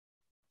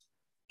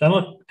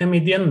Estamos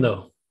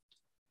emitiendo.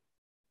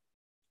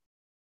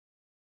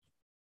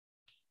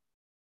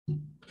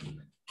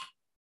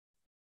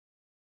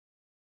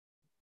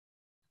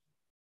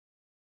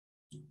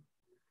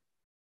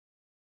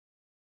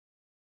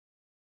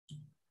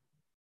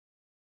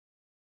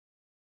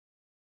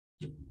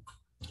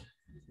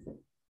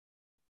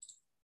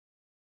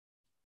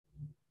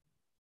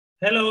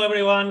 Hello,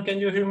 everyone. Can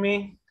you hear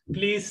me?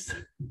 Please.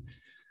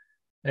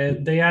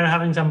 They are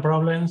having some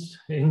problems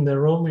in the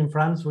room in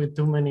France with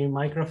too many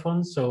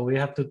microphones, so we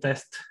have to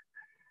test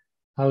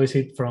how is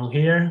it from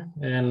here.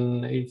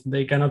 And if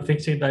they cannot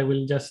fix it, I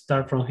will just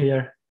start from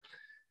here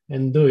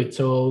and do it.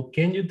 So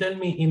can you tell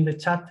me in the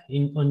chat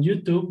on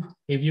YouTube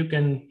if you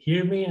can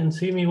hear me and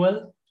see me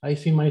well? I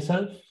see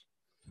myself.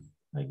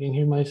 I can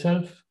hear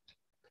myself.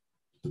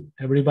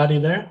 Everybody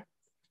there?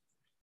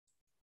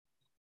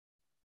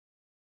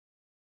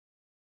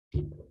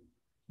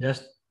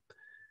 Just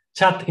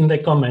chat in the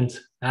comments.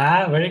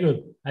 Very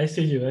good. I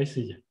see you. I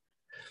see you.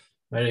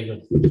 Very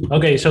good.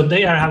 Okay, so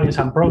they are having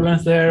some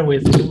problems there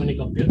with too many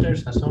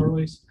computers, as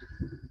always.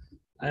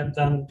 I've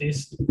done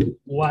this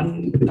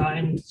one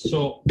time,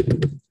 so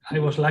I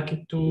was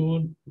lucky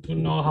to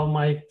know how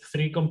my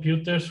 3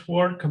 computers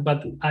work,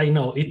 but I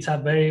know it's a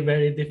very,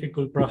 very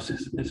difficult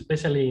process,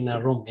 especially in a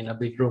room, in a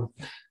big room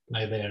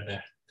like they are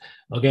there.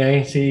 Okay,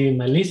 I see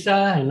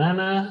Melissa and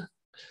Anna.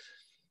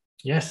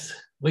 Yes,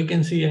 we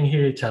can see and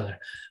hear each other.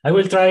 I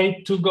will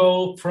try to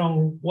go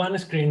from one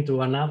screen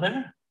to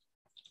another,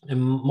 and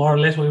more or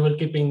less we will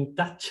keep in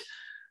touch.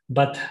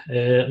 But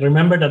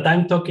remember that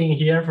I'm talking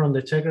here from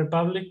the Czech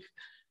Republic,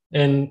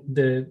 and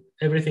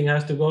everything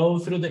has to go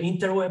through the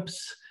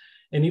interwebs,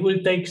 and it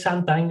will take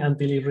some time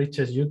until it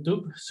reaches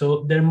YouTube.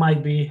 So there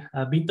might be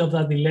a bit of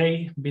a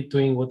delay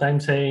between what I'm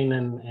saying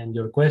and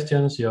your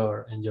questions,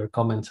 and your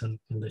comments in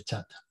the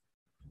chat.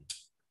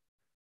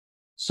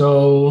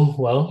 So,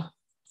 well,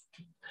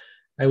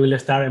 I will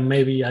start, and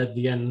maybe at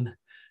the end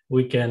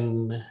we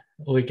can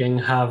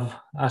have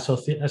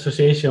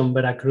Association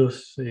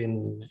Veracruz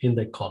in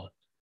the call.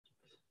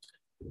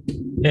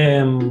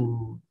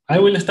 I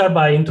will start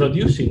by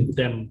introducing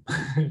them.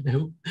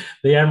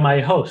 They are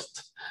my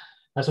hosts,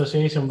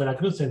 Association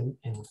Veracruz, and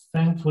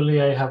thankfully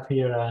I have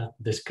here a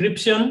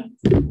description.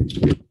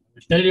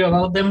 I'll tell you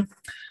about them.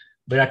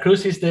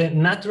 Veracruz is the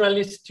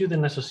Naturalist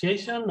Student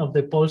Association of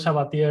the Paul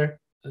Sabatier,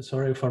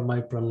 sorry for my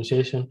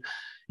pronunciation,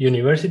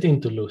 University in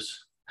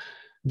Toulouse.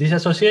 This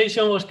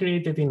association was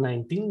created in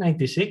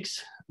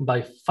 1996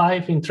 by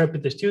 5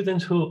 intrepid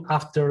students who,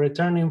 after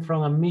returning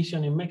from a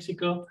mission in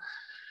Mexico,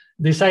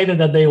 decided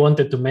that they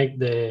wanted to make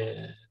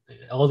the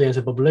audience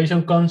and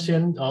population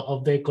conscious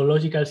of the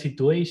ecological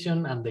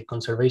situation and the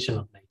conservation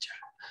of nature.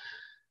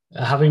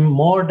 Having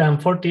more than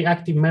 40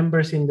 active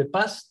members in the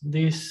past,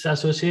 this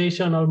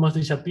association almost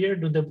disappeared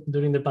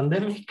during the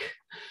pandemic,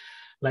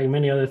 like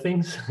many other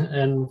things.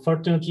 And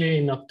fortunately,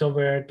 in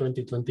October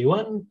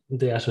 2021,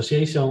 the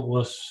association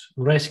was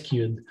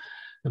rescued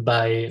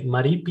by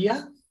Marie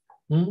Pia,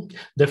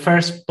 the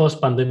first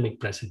post-pandemic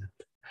president.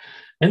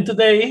 And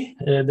today,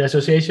 the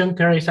association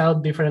carries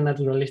out different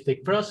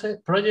naturalistic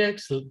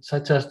projects,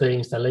 such as the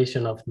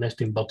installation of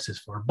nesting boxes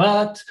for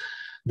bats,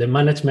 the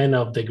management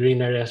of the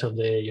green areas of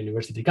the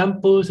university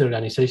campus, the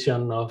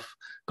organization of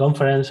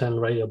conference and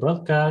radio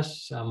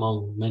broadcasts,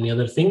 among many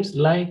other things,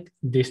 like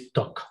this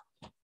talk.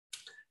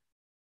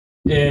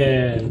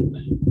 And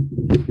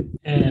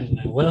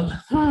well,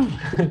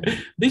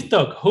 this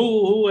talk,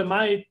 who am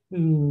I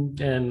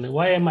and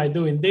why am I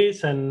doing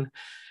this? And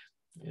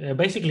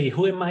basically,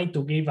 who am I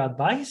to give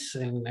advice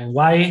and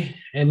why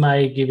am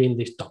I giving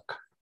this talk?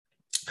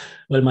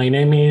 Well, my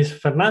name is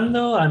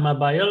Fernando. I'm a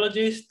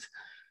biologist.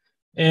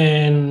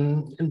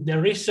 And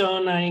the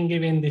reason I'm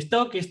giving this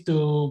talk is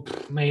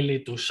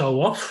mainly to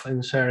show off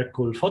and share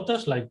cool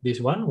photos like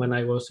this one when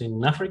I was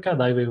in Africa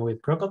diving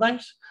with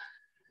crocodiles.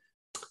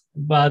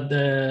 But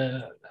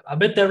a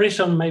better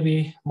reason,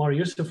 maybe more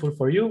useful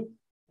for you,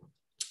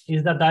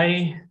 is that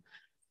I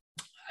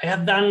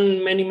have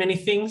done many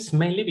things,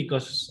 mainly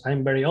because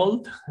I'm very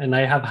old and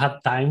I have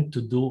had time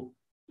to do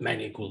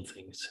many cool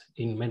things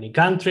in many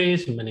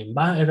countries, in many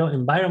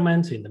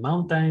environments, in the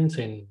mountains,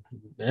 and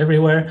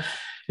everywhere.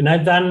 And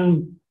I've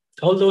done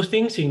all those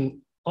things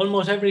in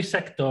almost every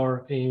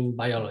sector in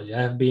biology.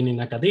 I've been in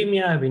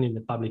academia, I've been in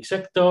the public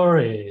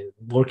sector,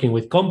 working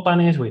with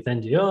companies, with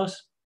NGOs.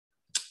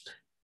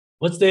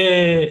 What's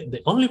the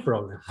only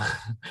problem?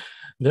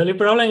 The only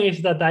problem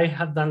is that I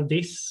have done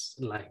this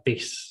like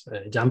this,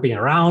 jumping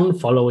around,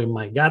 following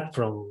my gut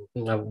from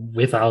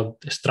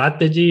without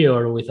strategy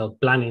or without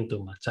planning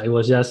too much. I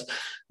was just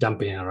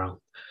jumping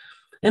around.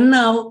 And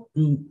now,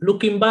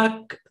 looking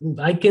back,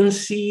 I can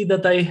see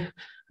that I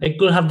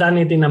could have done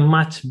it in a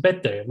much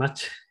better,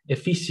 much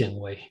efficient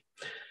way.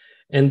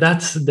 And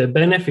that's the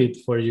benefit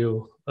for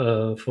you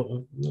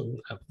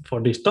for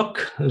this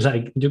talk.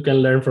 Like, you can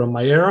learn from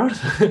my errors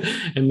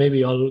and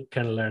maybe all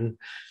can learn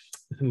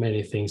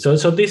many things.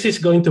 So this is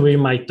going to be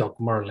my talk,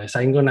 more or less.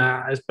 I'm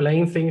gonna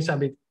explain things a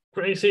bit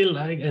crazy,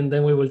 and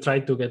then we will try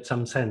to get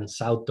some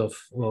sense out of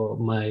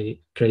my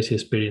crazy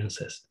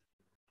experiences.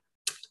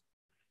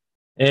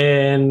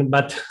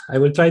 But I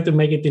will try to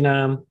make it in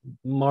a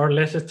more or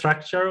less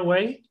structured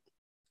way.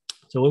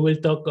 So we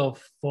will talk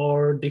of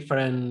 4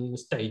 different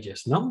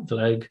stages, no?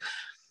 Like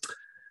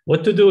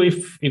what to do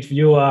if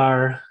you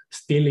are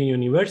still in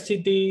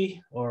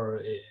university,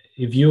 or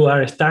if you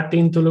are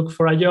starting to look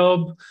for a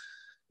job,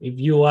 if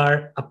you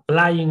are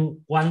applying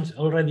once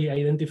already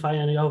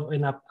identifying a job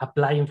and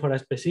applying for a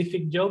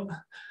specific job,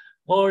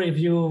 or if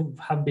you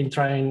have been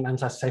trying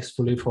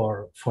unsuccessfully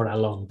for a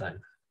long time.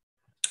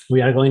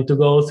 We are going to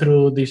go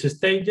through these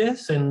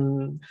stages,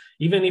 and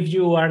even if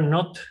you are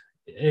not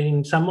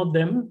in some of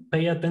them,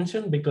 pay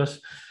attention,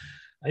 because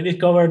I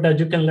discovered that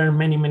you can learn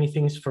many, many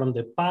things from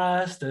the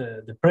past,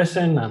 the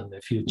present, and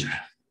the future.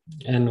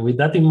 And with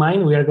that in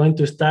mind, we are going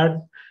to start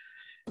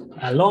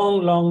a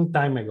long, long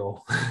time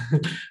ago.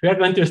 We are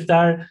going to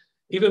start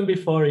even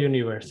before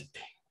university,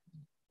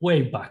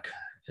 way back,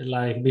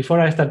 like before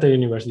I started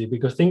university,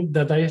 because think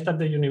that I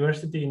started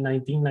university in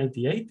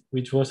 1998,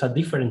 which was a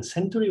different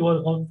century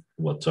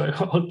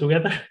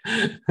altogether.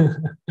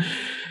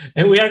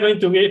 And we are going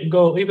to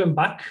go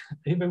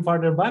even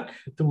farther back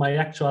to my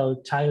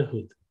actual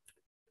childhood.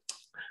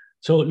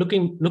 So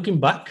looking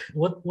back,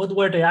 what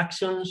were the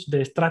actions,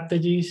 the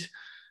strategies,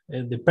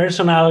 the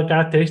personal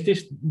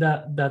characteristics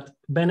that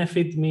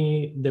benefit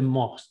me the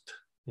most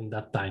in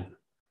that time?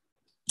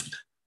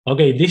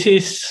 Okay, this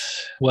is,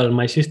 well,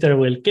 my sister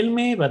will kill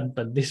me,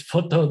 but this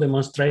photo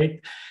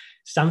demonstrates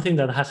something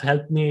that has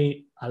helped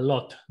me a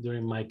lot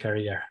during my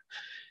career,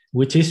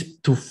 which is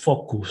to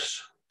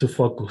focus.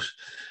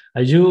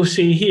 As you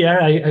see here,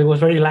 I was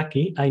very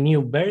lucky. I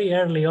knew very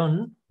early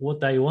on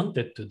what I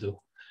wanted to do.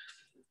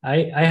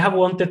 I have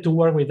wanted to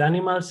work with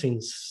animals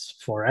since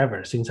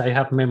forever, since I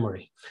have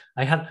memory.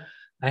 I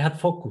had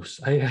focus.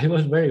 I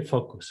was very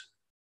focused.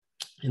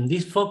 And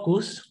this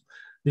focus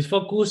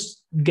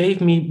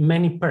gave me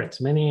many perks,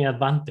 many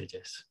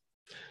advantages.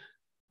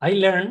 I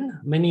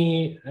learned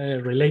many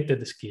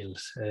related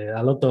skills,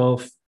 a lot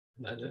of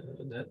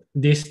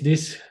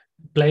this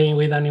playing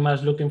with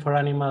animals, looking for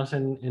animals,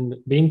 and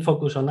being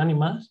focused on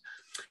animals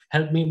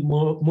helped me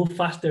move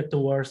faster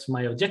towards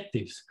my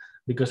objectives,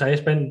 because I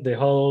spent the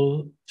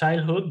whole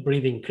childhood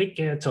breeding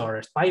crickets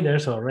or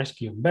spiders or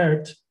rescuing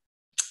birds.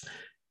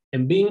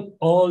 And being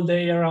all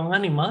day around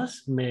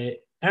animals may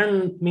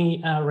earn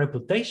me a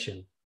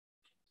reputation.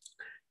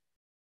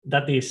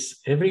 That is,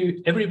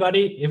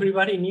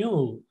 everybody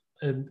knew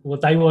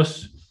what I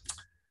was,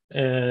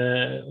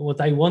 what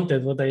I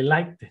wanted, what I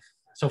liked.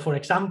 So, for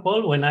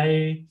example, when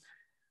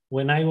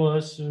I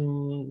was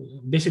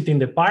visiting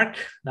the park,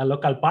 the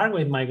local park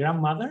with my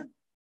grandmother,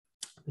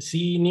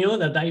 she knew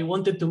that I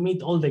wanted to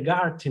meet all the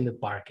guards in the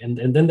park, and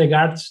then the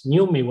guards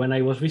knew me when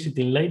I was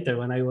visiting later,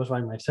 when I was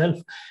by myself.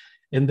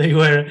 And they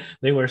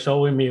were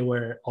showing me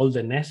where all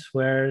the nests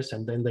were,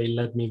 and then they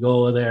let me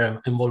go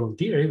there and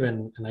volunteer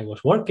even, and I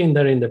was working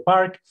there in the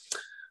park.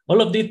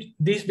 All of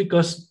this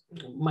because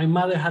my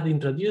mother had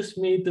introduced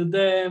me to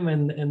them,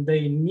 and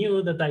they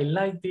knew that I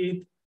liked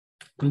it.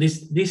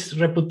 This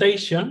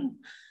reputation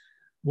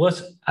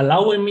was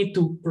allowing me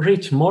to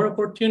reach more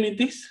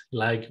opportunities,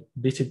 like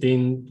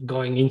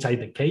going inside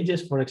the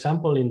cages, for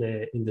example, in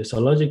the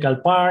zoological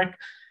park.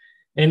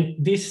 And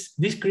this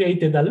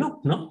created a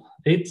loop, no?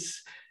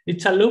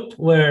 It's a loop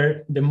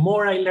where the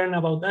more I learn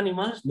about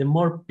animals, the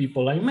more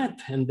people I met,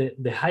 and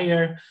the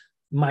higher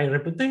my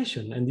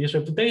reputation. And this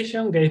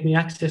reputation gave me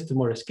access to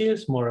more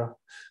skills, more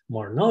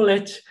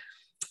knowledge.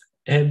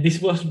 And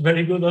this was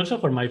very good also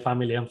for my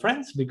family and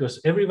friends,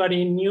 because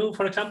everybody knew,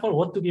 for example,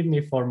 what to give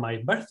me for my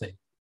birthday.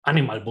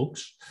 Animal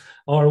books.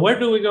 Or where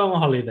do we go on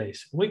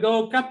holidays? We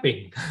go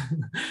camping.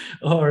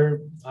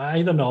 Or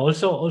I don't know.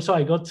 Also,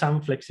 I got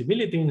some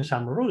flexibility in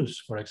some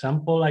rules. For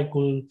example, I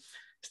could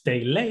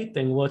stay late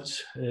and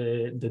watch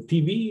the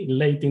TV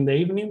late in the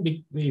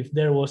evening if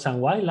there was a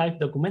wildlife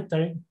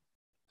documentary.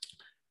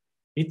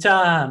 It's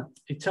a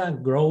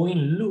growing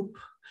loop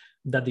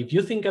that, if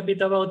you think a bit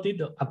about it,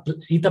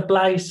 it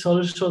applies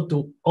also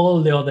to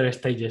all the other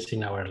stages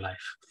in our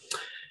life,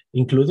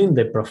 including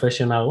the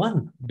professional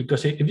one.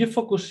 Because if you're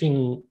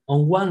focusing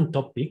on one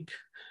topic,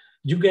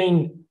 you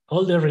gain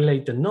all the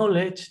related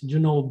knowledge, you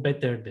know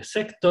better the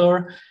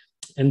sector,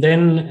 and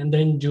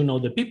then you know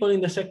the people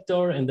in the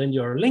sector, and then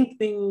your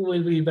LinkedIn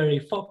will be very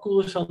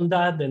focused on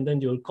that, and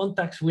then your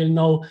contacts will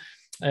know,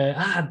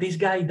 this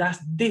guy does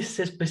this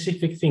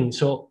specific thing.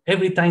 So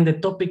every time the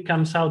topic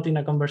comes out in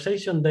a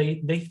conversation,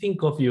 they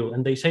think of you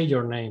and they say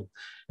your name,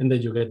 and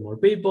then you get more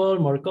people,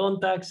 more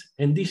contacts,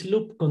 and this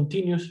loop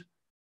continues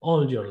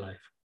all your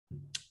life.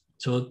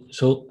 So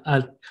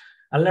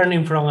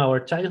learning from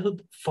our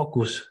childhood,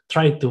 focus,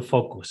 try to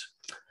focus.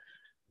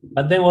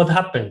 But then what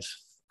happens?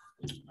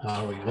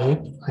 Are we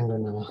going? I'm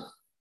gonna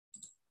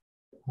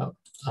have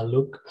a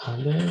look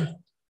on there.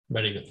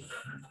 Very good.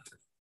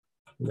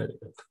 Very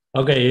good.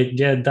 Okay,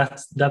 yeah,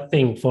 that's that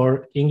thing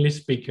for English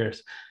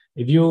speakers.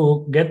 If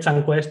you get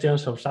some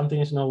questions or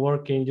something is not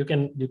working, you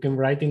can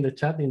write in the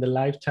chat, in the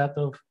live chat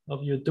of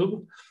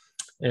YouTube,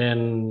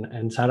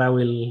 and Sarah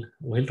will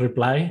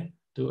reply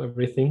to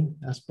everything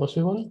as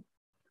possible.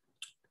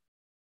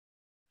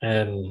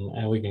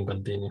 and we can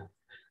continue.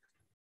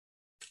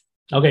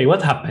 Okay,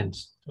 what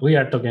happens? We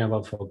are talking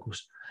about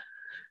focus.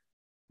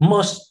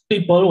 Most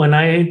people, when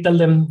I tell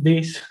them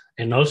this,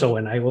 and also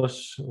when I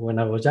was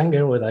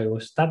younger, when I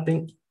was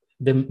starting,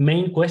 the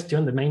main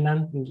question, the main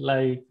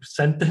like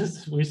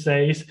sentence we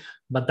say is,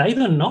 "But I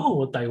don't know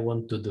what I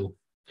want to do."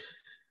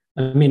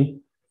 I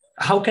mean,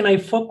 how can I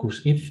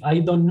focus if I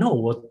don't know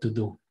what to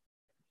do?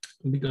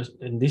 Because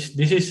this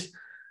is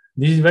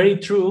very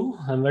true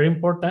and very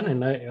important,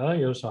 and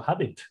I also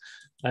had it.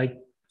 Like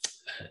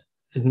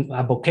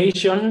a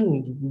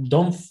vocation,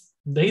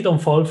 they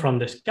don't fall from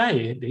the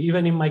sky.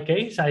 Even in my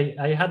case,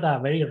 I had a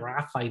very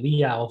rough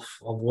idea of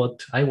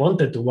what I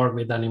wanted to work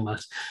with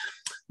animals.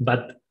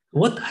 But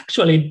what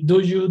actually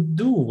do you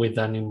do with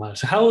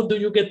animals? How do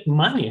you get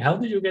money? How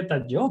do you get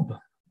a job?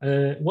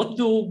 What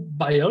do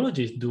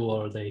biologists do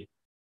all day?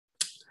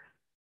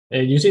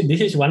 You see, this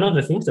is one of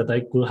the things that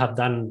I could have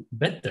done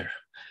better.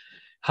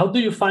 How do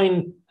you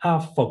find a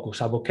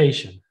focus, a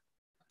vocation?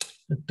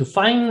 To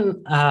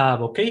find a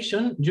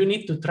vocation, you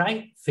need to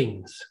try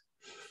things.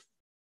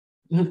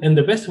 And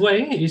the best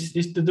way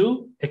is to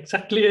do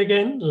exactly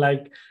again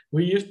like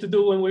we used to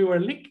do when we were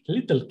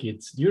little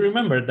kids. You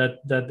remember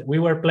that we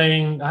were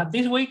playing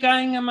this week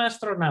I'm an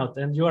astronaut,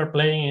 and you are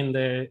playing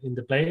in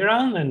the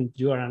playground and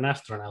you are an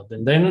astronaut,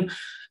 and then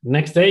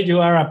next day you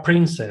are a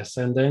princess,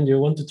 and then you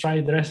want to try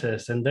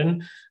dresses, and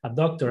then a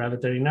doctor, a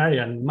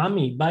veterinarian.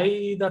 Mommy,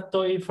 buy that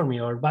toy for me,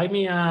 or buy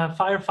me a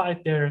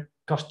firefighter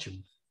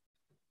costume.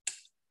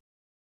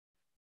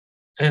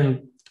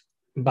 And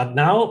but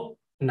now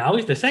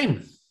it's the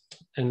same.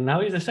 And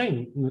now it's the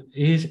same.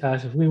 Is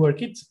as we were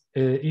kids.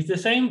 It's the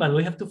same, but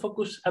we have to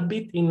focus a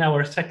bit in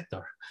our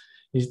sector.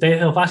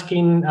 Instead of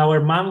asking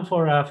our mom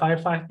for a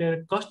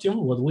firefighter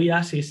costume, what we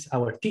ask is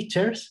our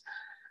teachers,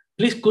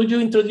 please, could you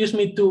introduce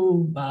me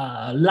to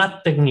a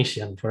lab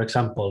technician, for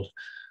example?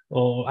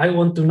 Or I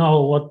want to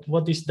know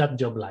what is that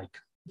job like?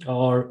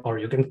 Or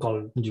you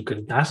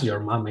can ask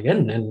your mom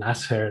again and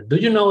ask her, do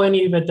you know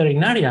any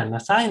veterinarian, a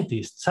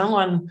scientist,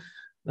 someone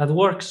that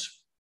works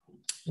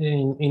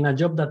in a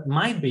job that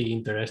might be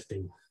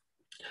interesting?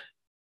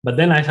 But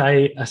then as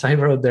I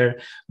wrote there,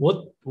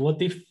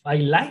 what if I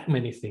like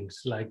many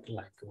things, like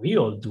we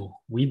all do?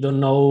 We don't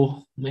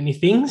know many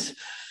things.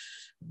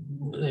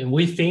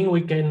 We think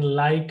we can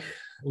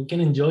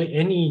enjoy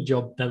any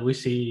job that we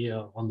see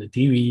on the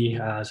TV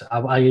as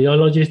a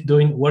biologist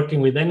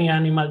working with any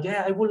animal.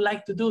 Yeah, I would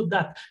like to do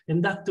that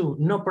and that too.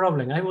 No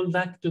problem. I would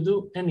like to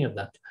do any of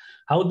that.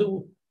 How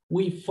do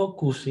we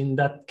focus in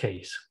that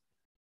case?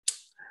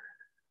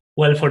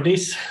 Well, for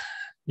this,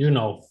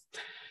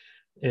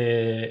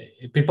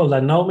 people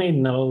that know me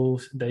know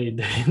they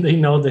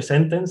know the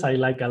sentence I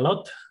like a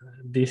lot.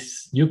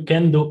 This, you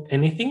can do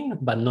anything,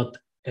 but not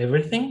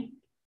everything.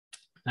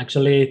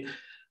 Actually,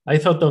 I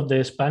thought of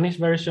the Spanish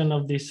version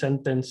of this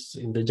sentence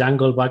in the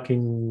jungle back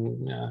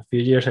in a few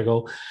years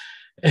ago,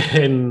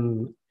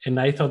 and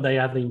I thought I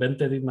had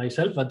invented it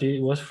myself, but it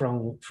was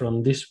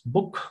from this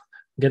book,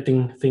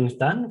 Getting Things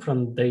Done,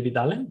 from David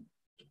Allen.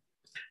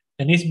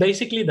 And it's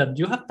basically that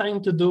you have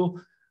time to do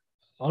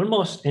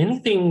almost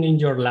anything in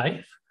your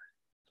life.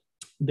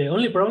 The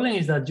only problem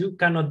is that you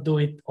cannot do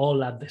it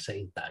all at the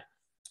same time.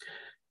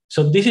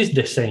 So this is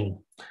the same.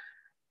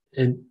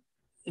 And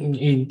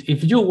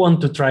if you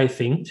want to try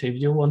things, if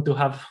you want to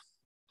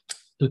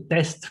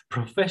test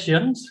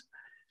professions,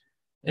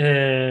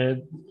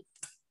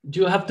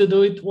 you have to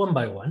do it one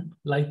by one,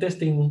 like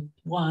testing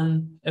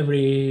one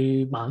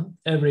every month,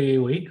 every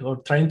week, or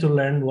trying to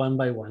learn one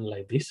by one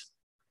like this.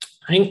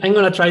 I'm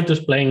going to try to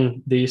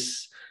explain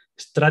this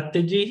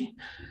strategy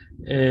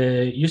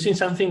using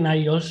something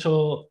I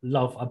also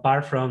love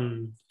apart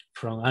from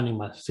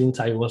animals since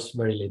I was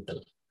very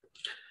little.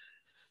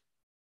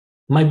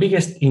 My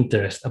biggest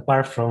interest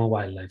apart from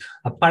wildlife,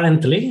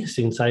 apparently,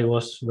 since I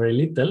was very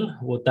little,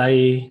 what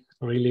I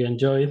really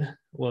enjoyed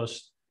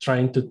was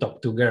trying to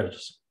talk to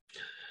girls.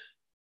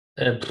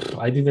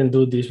 I didn't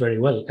do this very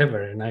well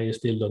ever, and I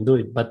still don't do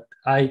it, but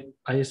I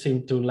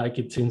seem to like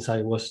it since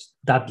I was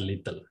that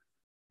little.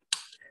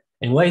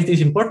 And why is this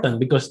important?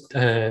 Because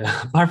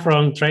apart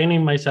from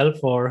training myself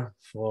for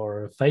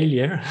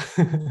failure,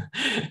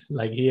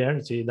 like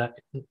here, see that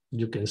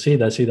you can see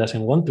that she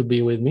doesn't want to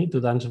be with me,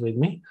 to dance with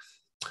me.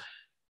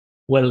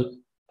 Well,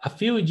 a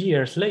few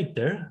years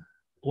later,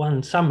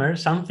 one summer,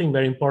 something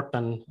very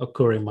important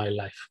occurred in my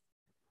life.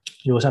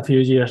 It was a few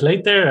years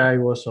later. I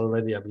was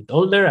already a bit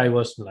older. I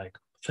was like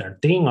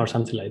 13 or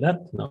something like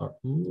that, or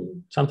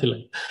something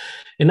like that.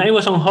 And I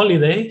was on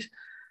holidays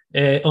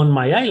on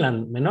my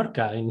island,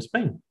 Menorca, in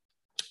Spain.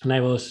 And I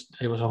was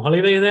on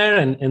holiday there,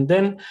 and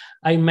then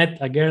I met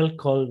a girl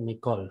called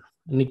Nicole.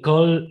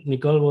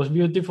 Nicole was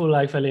beautiful.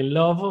 I fell in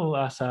love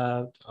as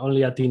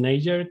only a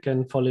teenager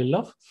can fall in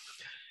love.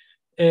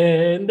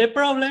 And the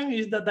problem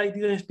is that I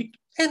didn't speak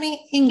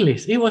any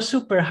English. It was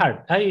super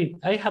hard.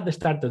 I had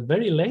started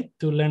very late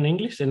to learn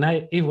English, and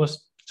it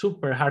was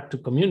super hard to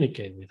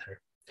communicate with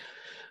her.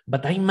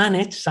 But I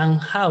managed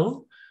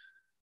somehow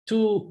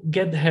to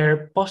get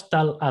her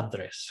postal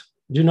address.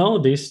 You know,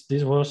 this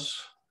was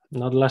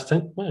not last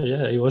century. Well,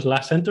 yeah, it was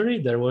last century.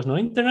 There was no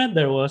internet.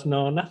 There was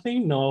no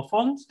nothing, no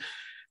phones.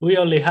 We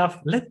only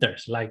have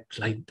letters, like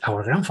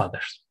our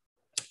grandfathers.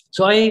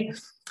 So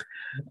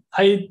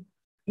I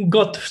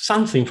got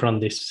something from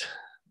this.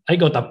 I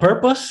got a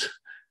purpose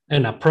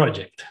and a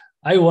project.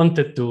 I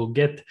wanted to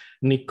get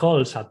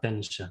Nicole's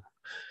attention.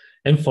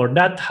 And for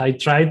that, I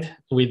tried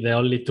with the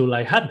only tool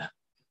I had,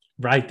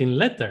 writing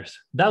letters.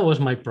 That was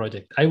my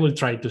project. I will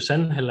try to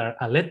send her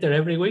a letter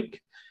every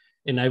week,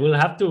 and I will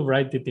have to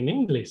write it in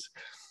English.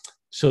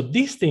 So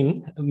this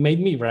thing made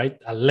me write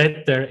a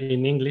letter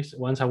in English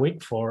once a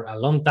week for a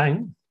long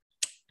time.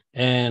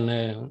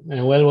 And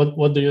well,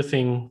 what do you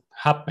think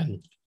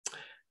happened?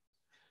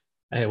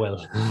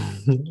 Well,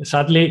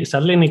 sadly,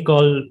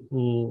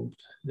 Nicole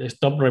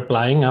stopped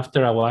replying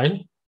after a while.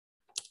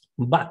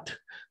 But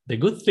the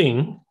good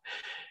thing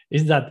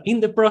is that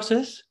in the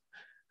process,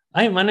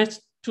 I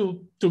managed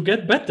to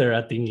get better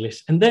at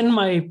English. And then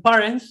my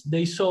parents,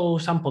 they saw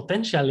some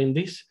potential in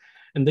this,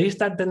 and they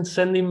started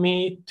sending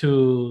me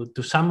to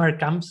summer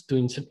camps,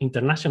 to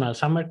international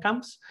summer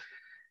camps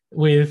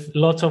with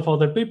lots of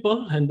other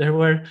people. And there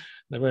were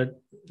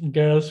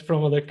girls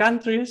from other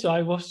countries. So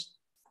I was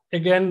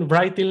again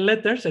writing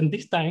letters. And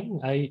this time,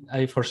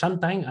 I for some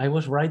time, I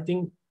was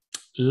writing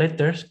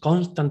letters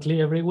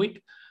constantly every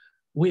week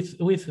with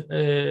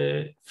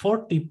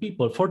 40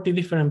 people, 40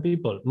 different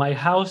people. My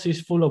house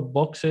is full of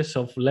boxes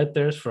of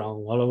letters from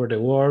all over the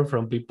world,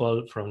 from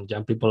people, from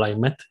young people I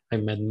met. I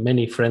met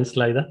many friends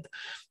like that.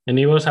 And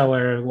it was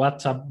our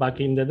WhatsApp back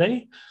in the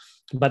day.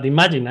 But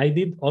imagine, I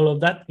did all of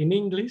that in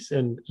English,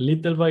 and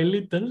little by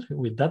little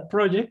with that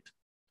project,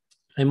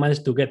 I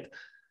managed to get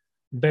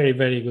very,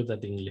 very good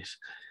at English,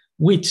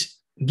 which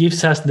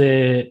gives us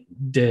the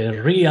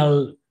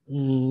real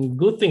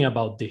good thing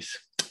about this,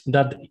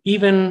 that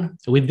even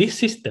with this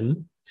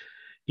system,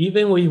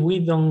 even when we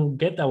don't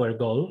get our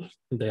goal,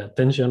 the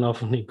attention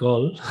of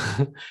Nicole,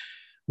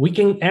 we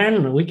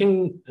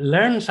can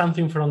learn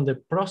something from the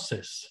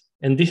process.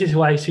 And this is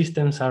why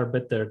systems are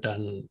better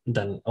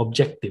than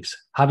objectives.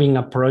 Having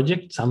a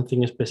project,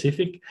 something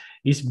specific,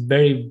 is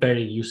very,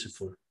 very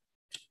useful.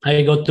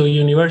 I got to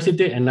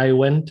university and I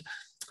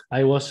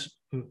was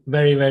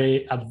very,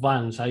 very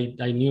advanced.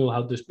 I knew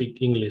how to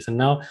speak English. And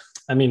now,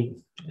 I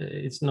mean,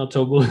 it's not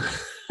so good.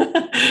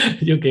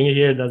 You can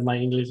hear that my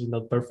English is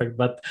not perfect,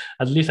 but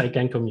at least I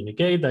can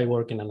communicate. I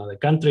work in another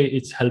country.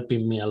 It's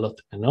helping me a lot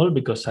and all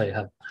because I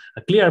have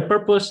a clear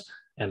purpose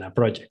and a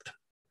project.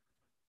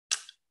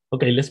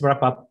 Okay, let's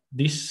wrap up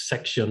this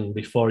section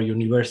before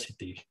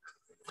university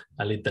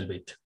a little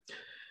bit.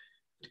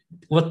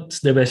 What's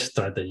the best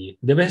strategy?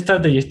 The best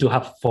strategy is to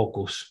have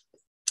focus,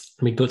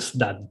 because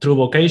that true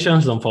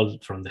vocations don't fall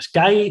from the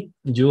sky.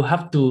 You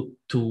have to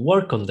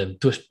work on them,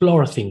 to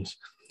explore things.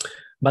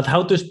 But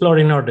how to explore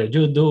in order?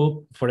 You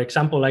do, for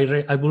example,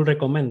 I will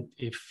recommend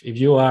if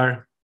you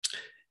are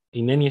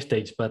in any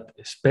stage, but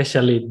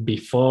especially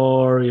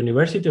before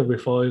university or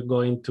before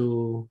going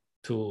to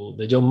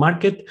the job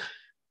market,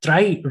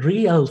 try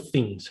real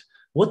things.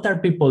 What are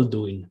people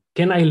doing?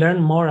 Can I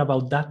learn more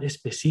about that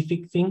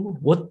specific thing?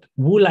 What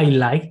would I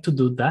like to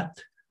do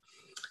that?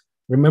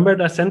 Remember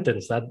that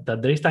sentence, that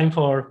there is time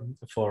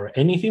for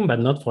anything, but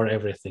not for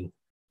everything.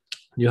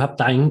 You have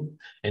time,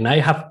 and I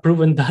have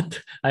proven that.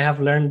 I have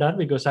learned that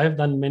because I've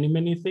done many,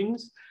 many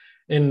things,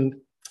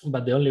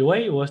 but the only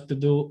way was to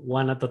do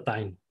one at a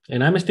time.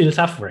 And I'm still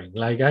suffering.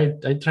 Like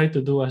I try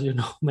to do, as you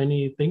know,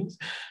 many things,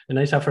 and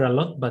I suffer a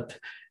lot, but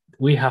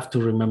we have to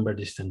remember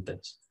this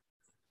sentence.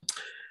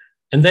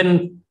 And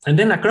then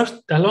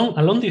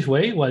along this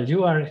way, while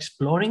you are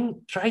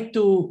exploring, try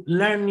to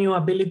learn new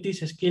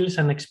abilities, skills,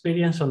 and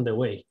experience on the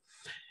way.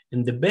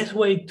 And the best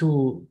way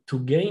to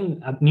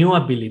gain new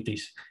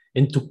abilities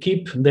and to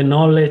keep the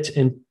knowledge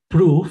and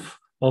proof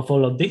of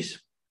all of this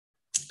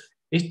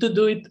is to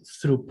do it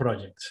through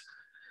projects.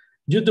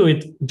 You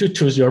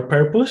choose your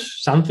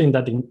purpose, something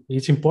that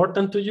is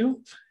important to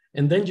you,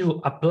 and then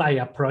you apply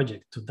a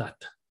project to that.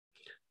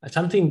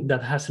 Something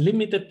that has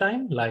limited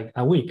time, like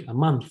a week, a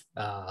month,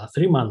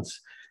 3 months,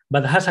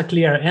 but has a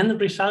clear end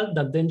result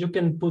that then you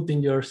can put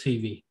in your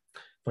CV.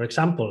 For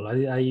example,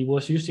 I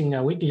was using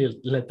a weekly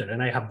letter,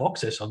 and I have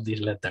boxes of these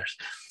letters.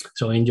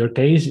 So in your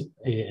case,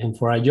 and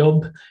for a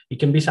job, it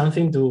can be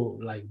something to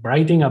like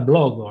writing a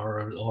blog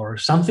or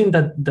something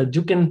that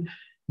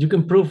you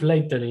can prove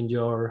later in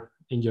your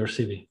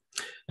CV.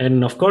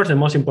 And of course, the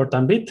most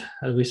important bit,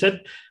 as we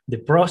said, the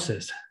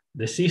process,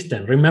 the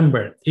system.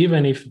 Remember,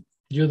 even if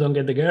you don't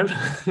get the girl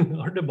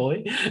or the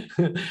boy,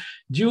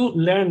 you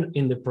learn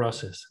in the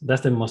process.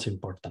 That's the most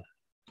important.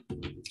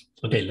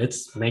 Okay,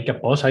 let's make a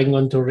pause. I'm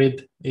going to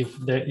read if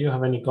you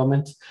have any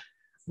comments.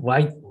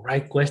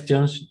 Write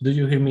questions. Do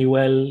you hear me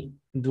well?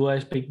 Do I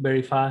speak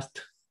very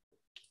fast?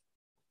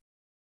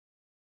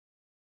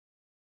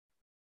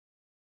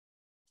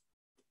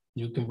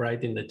 You can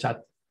write in the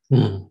chat.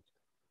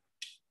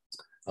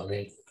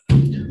 Okay,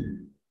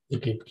 you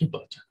can keep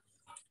on.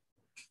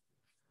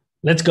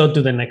 Let's go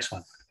to the next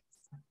one.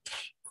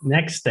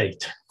 Next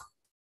stage.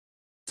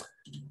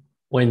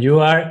 When you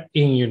are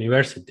in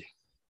university.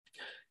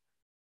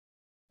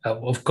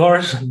 Of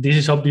course, this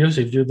is obvious.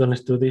 If you don't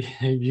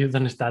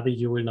study,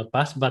 you will not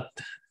pass. But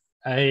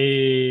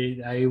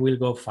I will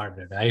go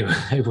further.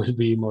 I will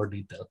be more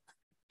detailed.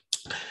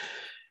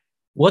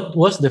 What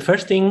was the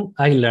first thing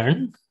I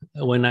learned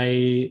when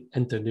I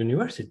entered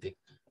university?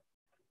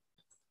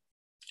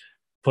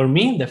 For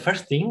me, the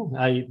first thing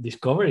I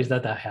discovered is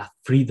that I have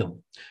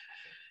freedom.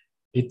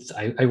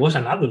 I was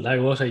an adult. I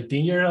was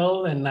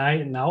 18-year-old, and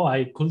now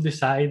I could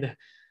decide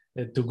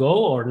to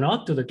go or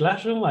not to the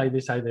classroom. I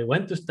decided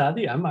when to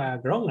study. I'm a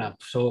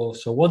grown-up. So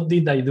what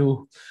did I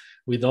do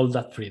with all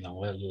that freedom?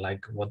 Well,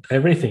 like what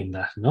everything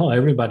does. No,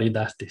 everybody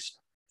does this.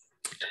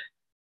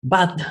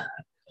 But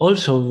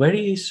also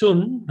very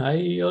soon,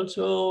 I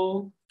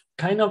also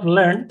kind of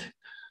learned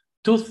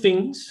two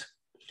things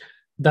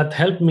that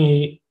helped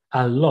me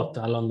a lot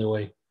along the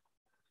way.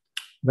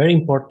 Very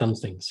important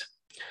things.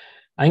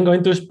 I'm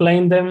going to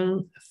explain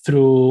them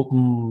through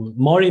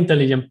more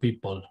intelligent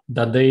people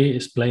that they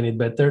explain it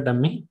better than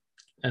me.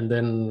 And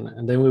then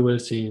we will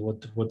see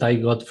what I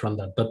got from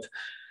that. But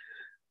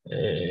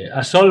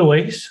as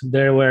always,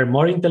 there were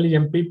more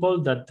intelligent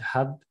people that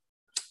had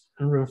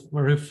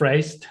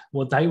rephrased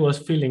what I was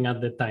feeling at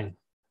the time.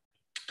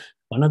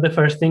 One of the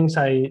first things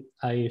I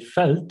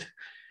felt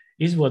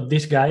is what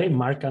this guy,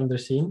 Marc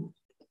Andreessen,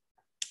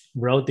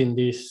 wrote in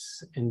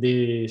this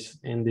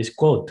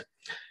quote.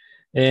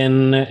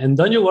 And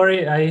don't you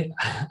worry,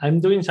 I'm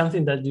doing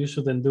something that you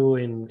shouldn't do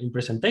in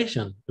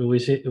presentation,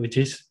 which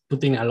is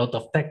putting a lot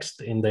of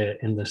text in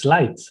the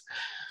slides.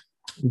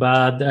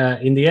 But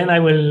in the end, I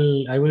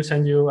will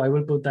send you. I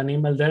will put an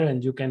email there,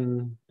 and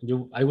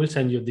I will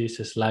send you these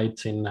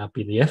slides in a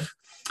PDF,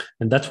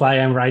 and that's why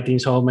I'm writing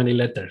so many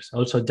letters.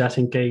 Also, just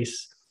in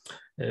case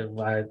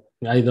I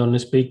don't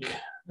speak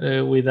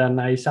with a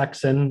nice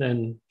accent,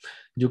 and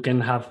you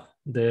can have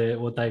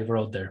what I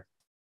wrote there.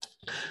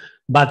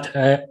 But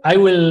I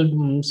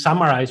will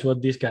summarize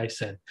what this guy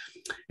said.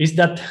 Is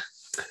that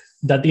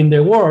in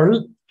the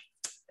world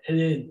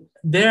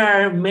there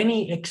are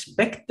many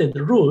expected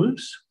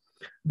rules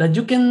that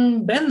you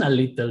can bend a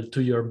little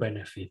to your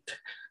benefit.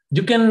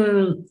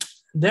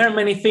 There are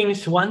many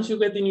things once you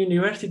get in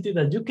university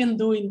that you can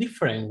do in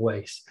different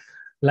ways.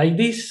 Like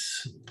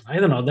this, I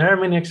don't know, there are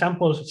many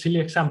examples, silly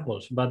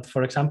examples, but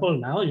for example,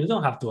 now you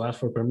don't have to ask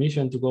for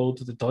permission to go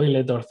to the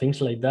toilet or things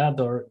like that,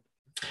 or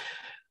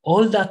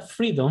all that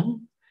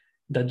freedom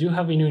that you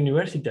have in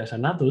university as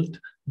an adult,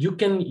 you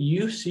can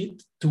use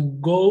it to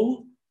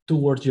go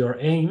towards your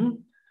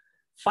aim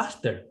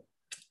faster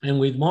and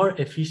with more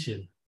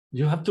efficient.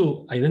 You have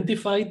to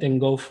identify it and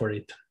go for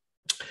it.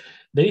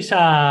 There is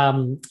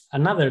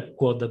another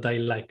quote that I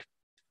like,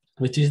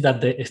 which is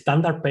that the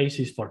standard pace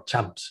is for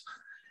champs.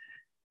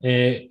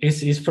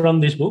 It's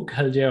from this book,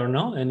 Hell Yeah or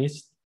No, and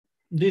it's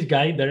this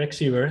guy, Derek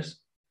Sivers.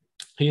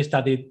 He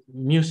studied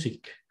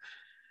music.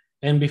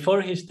 And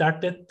before he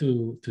started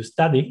to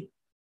study,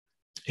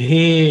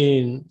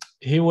 he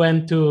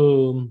went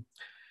to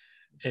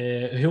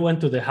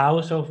the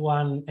house of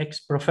one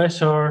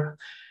ex-professor,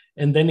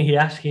 and then he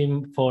asked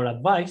him for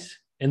advice.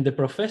 And the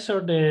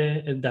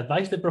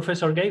advice the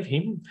professor gave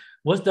him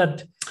was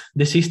that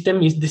the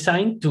system is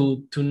designed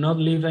to not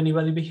leave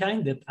anybody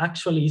behind, that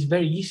actually is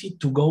very easy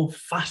to go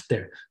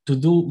faster, to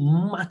do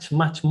much,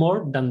 much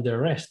more than the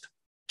rest.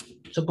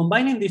 So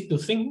combining these two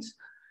things,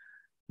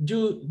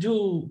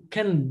 you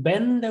can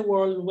bend the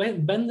world,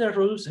 bend the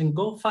rules, and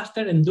go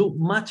faster and do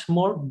much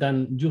more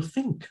than you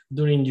think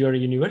during your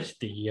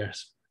university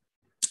years.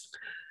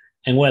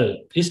 And well,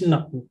 it's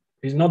not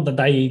that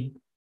I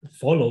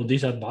followed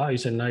this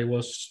advice and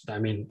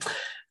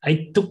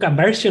I took a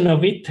version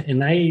of it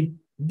and I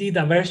did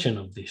a version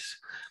of this,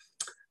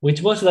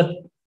 which was that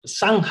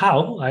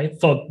somehow I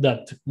thought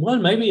that, well,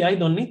 maybe I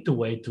don't need to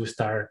wait to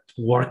start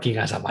working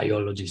as a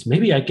biologist.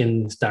 Maybe I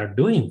can start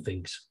doing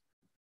things.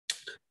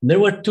 There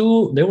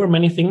were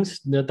many things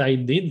that I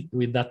did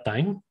with that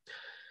time,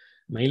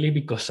 mainly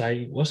because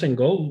I wasn't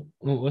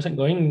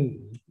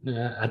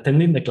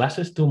attending the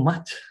classes too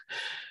much,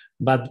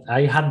 but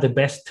I had the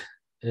best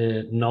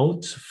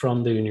notes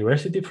from the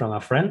university from a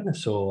friend,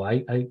 so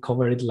I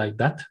cover it like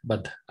that.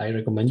 But I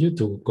recommend you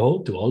to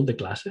go to all the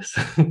classes.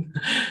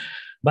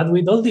 But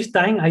with all this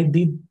time, I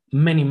did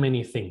many,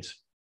 many things,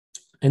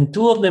 and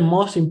two of the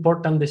most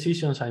important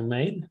decisions I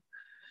made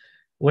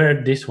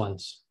were these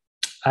ones.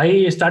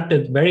 I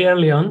started very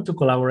early on to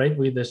collaborate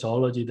with the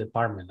zoology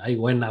department. I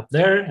went up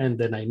there and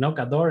then I knocked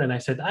a door and I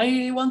said,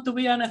 I want to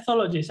be an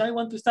ethologist. I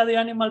want to study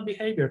animal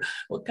behavior.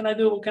 What can I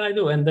do? What can I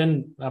do? And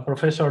then a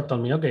professor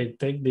told me, okay,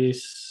 take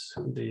this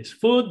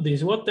food,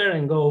 this water,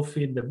 and go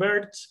feed the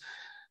birds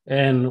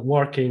and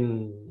work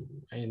in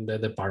the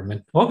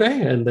department.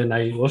 Okay. And then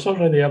I was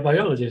already a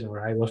biologist,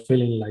 or I was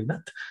feeling like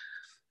that.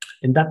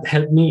 And that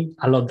helped me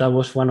a lot. That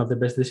was one of the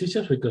best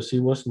decisions because it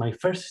was my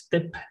first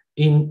step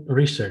in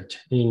research,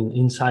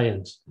 in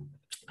science.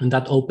 And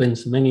that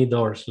opens many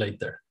doors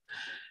later.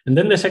 And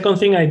then the second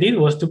thing I did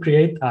was to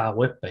create a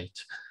web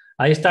page.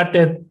 I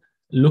started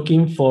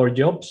looking for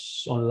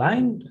jobs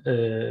online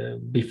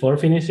before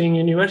finishing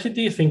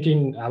university,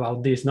 thinking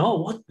about this.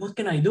 No, what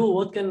can I do?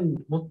 What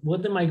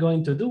am I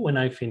going to do when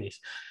I finish?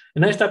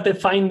 And I started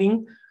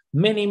finding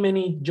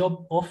many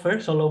job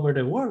offers all over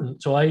the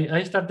world. So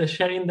I started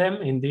sharing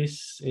them in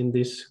this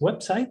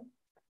website,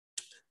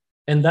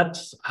 and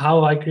that's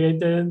how I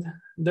created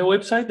the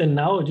website. And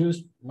now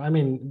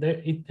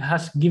it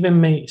has given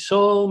me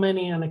so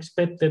many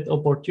unexpected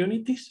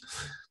opportunities.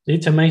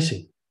 It's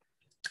amazing.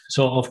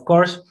 So of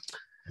course,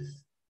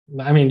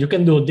 you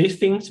can do these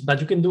things,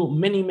 but you can do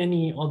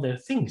many other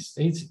things.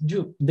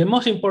 The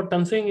most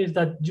important thing is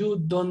that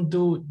you don't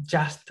do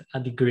just a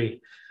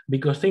degree,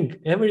 because think,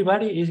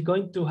 everybody is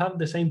going to have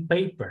the same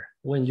paper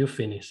when you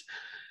finish.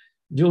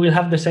 You will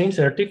have the same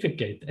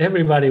certificate.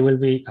 Everybody will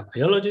be a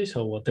biologist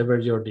or whatever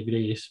your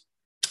degree is.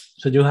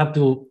 So you have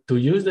to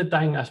use the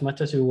time as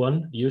much as you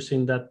want,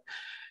 using that,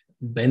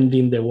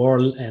 bending the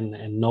world and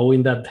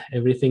knowing that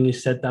everything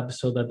is set up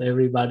so that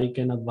everybody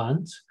can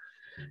advance.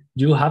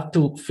 You have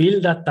to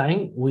fill that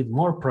time with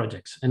more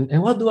projects. And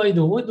what do I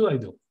do? What do I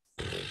do?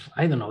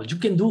 I don't know. You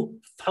can do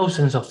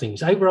thousands of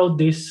things. I wrote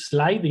this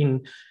slide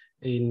in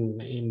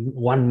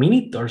 1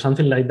 minute or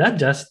something like that,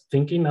 just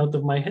thinking out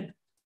of my head.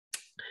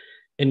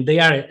 And they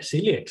are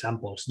silly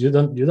examples. You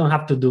don't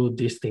have to do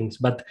these things,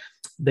 but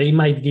they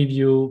might give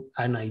you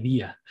an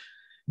idea.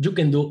 You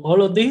can do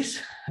all of this,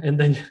 and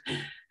then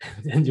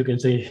you can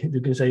say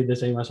the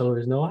same as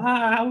always. No,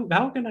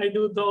 how can I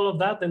do all of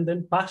that and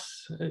then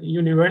pass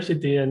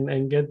university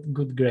and get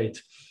good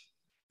grades?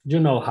 You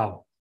know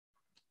how.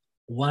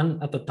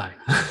 One at a time.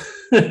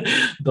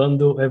 Don't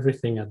do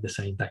everything at the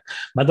same time.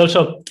 But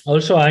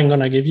also I'm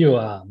gonna give you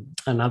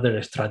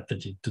another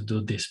strategy to do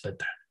this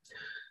better.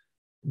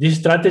 This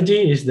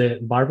strategy is the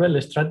barbell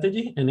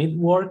strategy, and it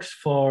works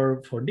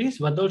for this,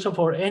 but also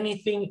for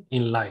anything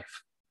in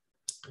life.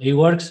 It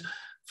works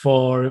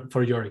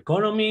for your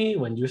economy,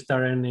 when you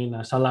start earning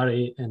a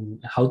salary,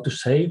 and how to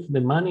save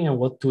the money and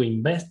what to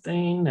invest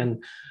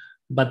in,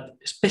 but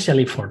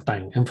especially for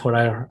time and for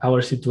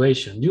our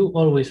situation. You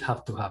always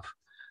have to have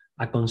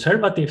a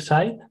conservative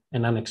side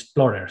and an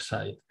explorer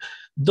side.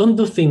 Don't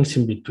do things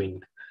in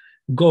between.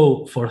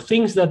 Go for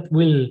things that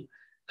will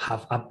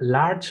have a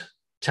large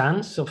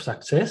chance of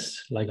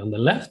success, like on the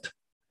left,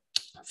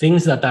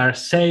 things that are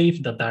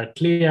safe, that are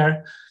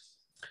clear,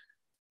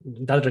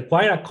 that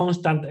require a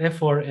constant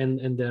effort,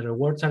 and the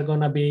rewards are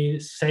going to be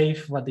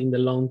safe, but in the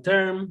long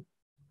term.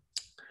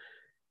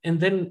 And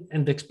then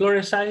in the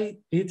explorer side,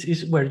 it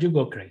is where you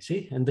go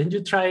crazy. And then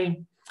you try,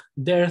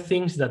 there are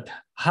things that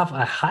have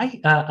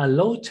a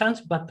low chance,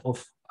 but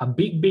of a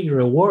big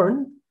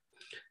reward.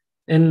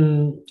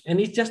 And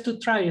it's just to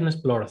try and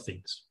explore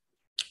things.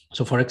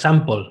 So for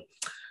example,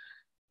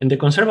 in the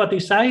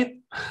conservative side,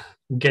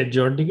 get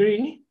your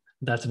degree.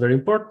 That's very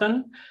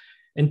important.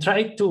 And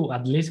try to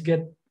at least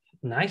get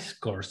nice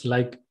scores,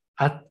 like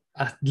at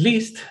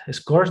least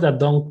scores that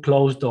don't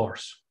close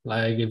doors.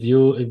 Like if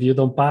you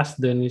don't pass,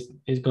 then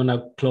it's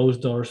gonna close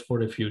doors for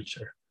the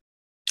future.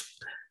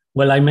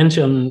 Well, I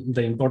mentioned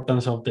the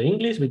importance of the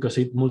English because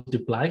it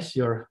multiplies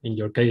in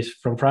your case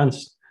from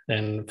France,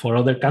 and for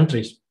other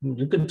countries,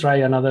 you can try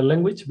another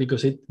language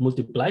because it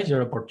multiplies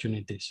your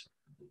opportunities.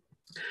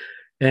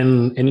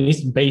 And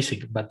it's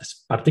basic, but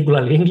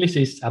particularly English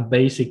is a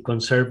basic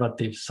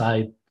conservative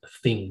side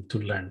thing to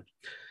learn.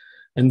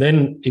 And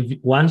then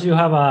once you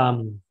have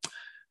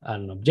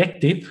an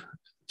objective,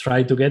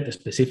 try to get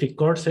specific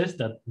courses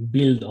that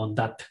build on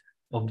that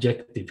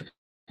objective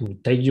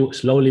and take you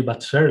slowly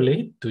but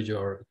surely to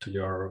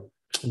your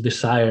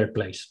desired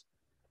place.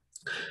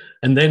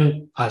 And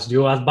then as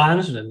you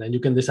advance, and then you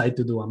can decide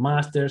to do a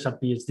master's, a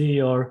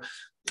PhD, or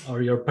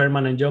your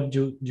permanent job,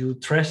 you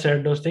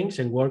treasure those things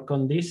and work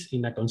on this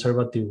in a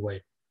conservative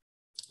way.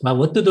 But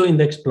what to do in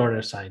the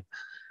explorer side?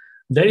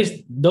 There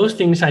is those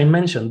things I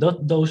mentioned,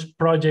 those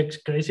projects,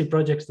 crazy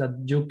projects that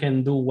you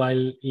can do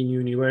while in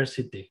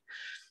university.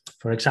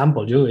 For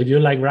example, if you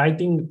like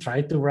writing,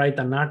 try to write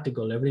an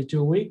article every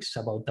 2 weeks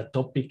about a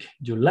topic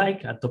you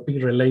like, a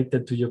topic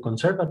related to your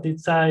conservative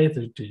side,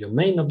 to your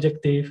main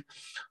objective,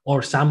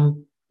 or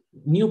some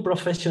new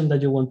profession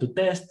that you want to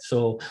test.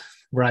 So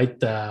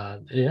write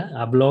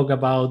a blog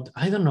about,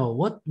 I don't know,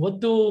 what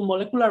do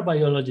molecular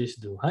biologists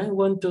do? I'm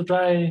going to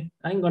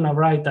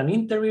write an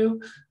interview.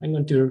 I'm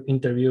going to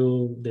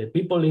interview the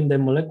people in the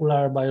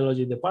molecular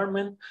biology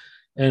department,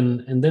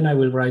 and then I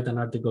will write an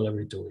article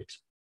every 2 weeks.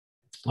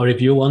 Or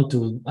if you want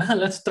to,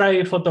 let's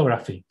try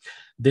photography,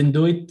 then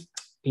do it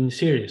in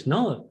series.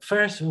 No,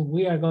 first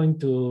we are going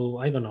to,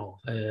 I don't know,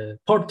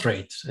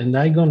 portraits, and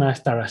I'm going to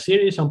start a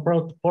series on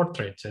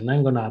portraits, and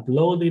I'm going to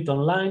upload it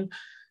online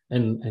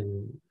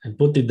and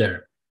put it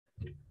there.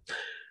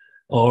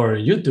 Or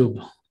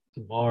YouTube,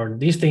 or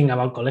this thing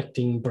about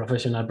collecting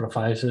professional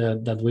profiles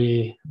that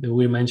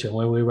we mentioned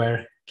when we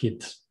were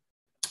kids.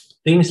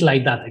 Things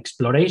like that,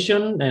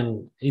 exploration,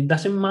 and it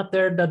doesn't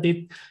matter that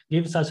it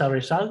gives us a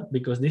result,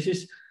 because this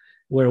is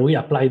where we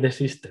apply the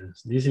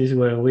systems. This is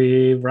where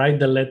we write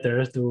the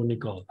letters to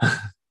Nicole.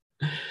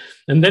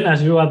 And then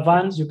as you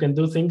advance, you can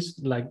do things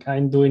like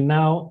I'm doing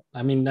now.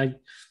 I mean, like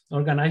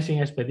organizing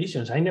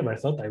expeditions. I never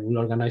thought I would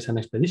organize an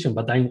expedition,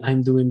 but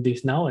I'm doing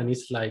this now, and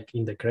it's like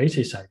in the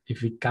crazy side.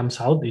 If it comes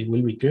out, it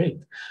will be great.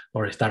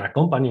 Or start a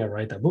company or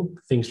write a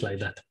book, things like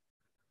that.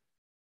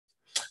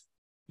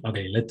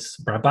 Okay, let's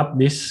wrap up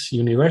this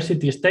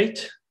university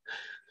stage.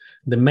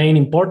 The main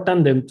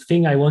important the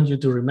thing I want you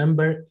to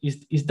remember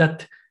is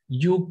that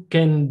you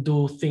can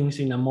do things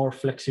in a more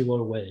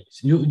flexible way.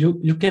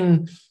 You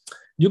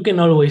can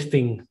always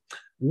think,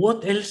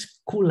 what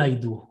else could I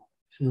do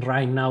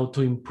right now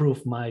to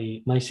improve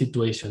my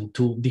situation,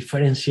 to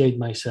differentiate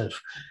myself?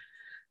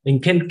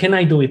 And can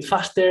I do it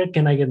faster?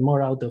 Can I get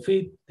more out of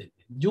it?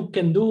 You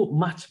can do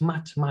much,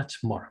 much,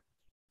 much more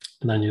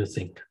than you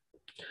think.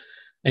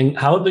 And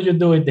how do you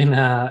do it in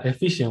an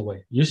efficient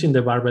way? Using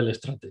the barbell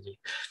strategy.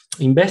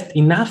 Invest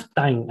enough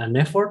time and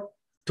effort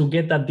to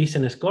get a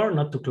decent score,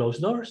 not to close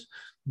doors,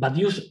 but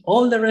use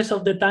all the rest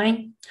of the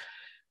time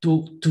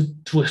to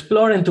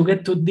explore and to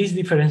get to this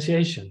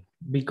differentiation.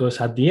 Because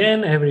at the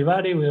end,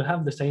 everybody will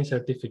have the same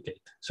certificate.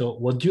 So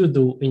what you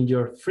do in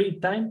your free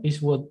time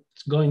is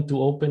what's going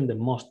to open the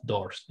most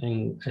doors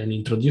and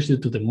introduce you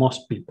to the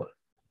most people.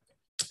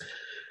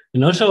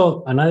 And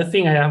also, another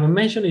thing I haven't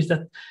mentioned is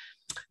that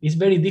it's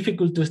very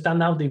difficult to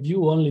stand out if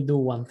you only do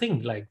one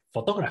thing, like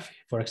photography,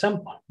 for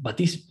example. But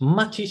it's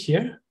much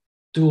easier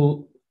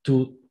to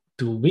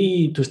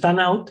stand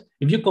out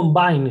if you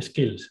combine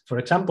skills. For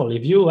example,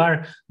 if you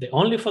are the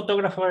only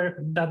photographer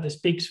that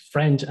speaks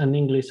French and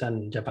English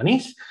and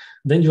Japanese,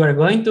 then you are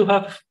going to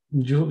have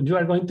you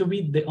are going to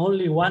be the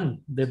only one,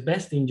 the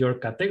best in your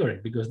category,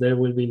 because there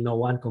will be no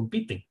one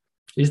competing.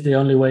 It's the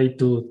only way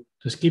to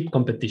skip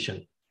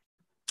competition.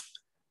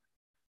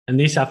 And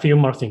these are a few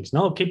more things.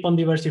 No, keep on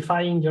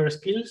diversifying your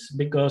skills,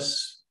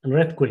 because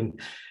Red Queen,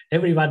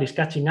 everybody's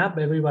catching up,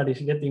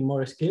 everybody's getting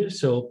more skills.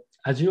 So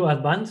as you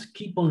advance,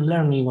 keep on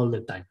learning all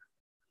the time.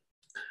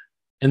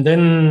 And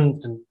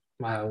then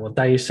what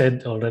I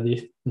said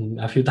already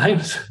a few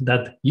times,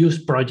 that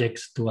use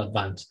projects to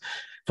advance.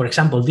 For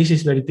example, this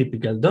is very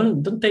typical.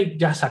 Don't take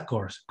just a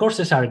course.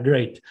 Courses are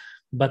great,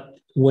 but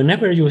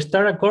whenever you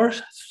start a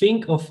course,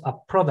 think of a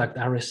product,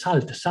 a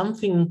result,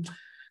 something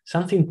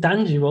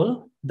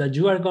tangible that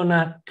you are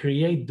gonna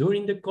create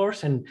during the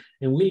course and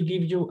will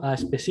give you a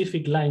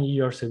specific line in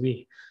your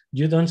CV.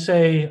 You don't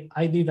say,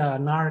 I did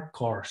an art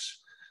course.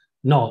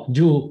 No,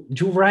 you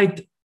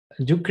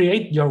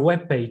create your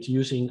web page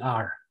using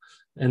R,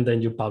 and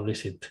then you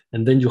publish it.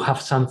 And then you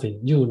have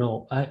something,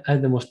 I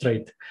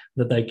demonstrate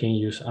that I can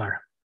use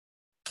R.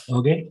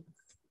 Okay,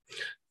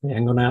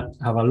 I'm gonna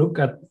have a look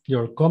at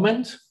your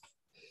comments.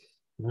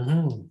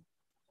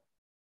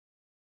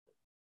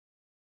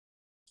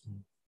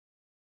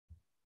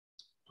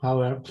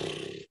 However,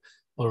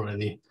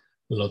 already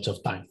lots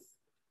of time.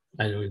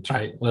 I will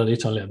try, well,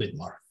 it's only a bit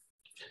more.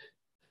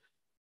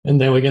 And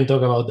then we can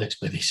talk about the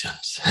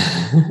expeditions.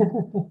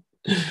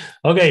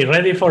 Okay,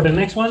 ready for the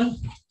next one?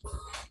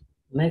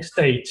 Next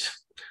stage.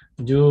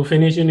 You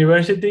finish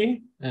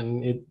university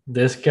and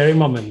the scary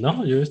moment,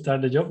 no? You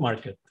start the job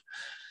market.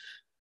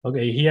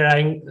 Okay, here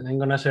I'm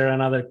gonna share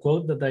another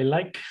quote that I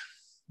like.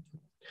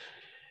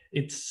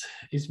 It's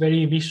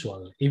very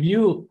visual. If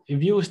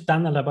you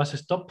stand at a bus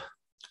stop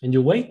and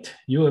you wait,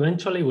 you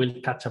eventually will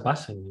catch a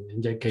bus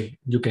and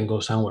you can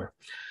go somewhere.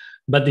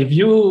 But if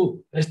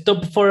you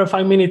stop for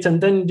 5 minutes and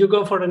then you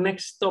go for the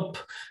next stop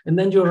and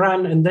then you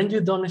run and then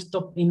you don't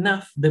stop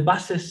enough, the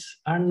buses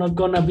are not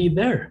gonna be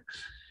there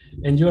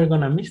and you are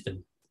gonna miss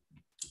them.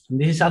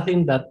 And this is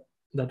something that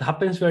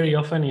happens very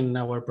often in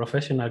our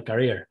professional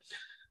career.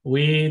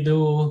 We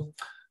do,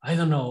 I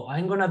don't know,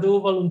 I'm gonna do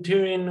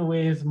volunteering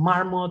with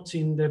marmots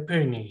in the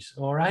Pyrenees,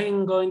 or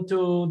I'm going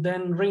to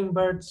then ring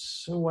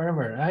birds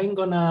wherever.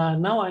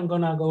 Now I'm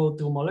gonna go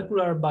to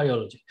molecular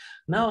biology.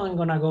 Now I'm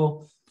gonna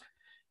go.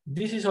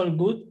 This is all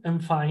good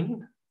and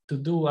fine to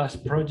do as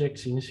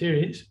projects in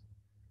series,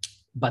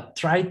 but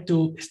try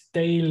to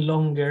stay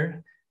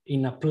longer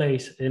in a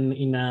place and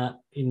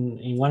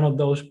in one of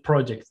those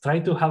projects. Try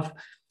to have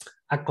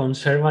a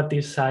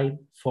conservative side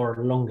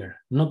for longer,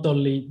 not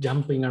only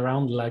jumping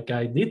around like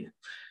I did,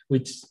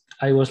 which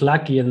I was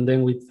lucky, and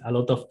then with a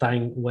lot of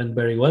time went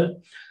very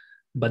well.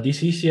 But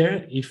it's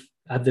easier if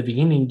at the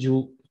beginning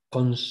you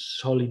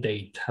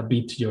consolidate a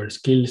bit your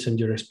skills and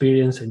your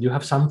experience and you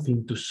have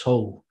something to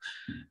show,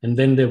 and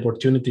then the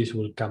opportunities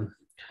will come.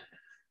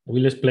 I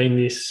will explain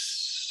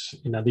this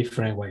in a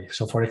different way.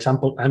 So for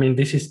example, I mean,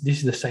 this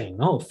is the same,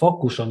 no?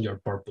 Focus on your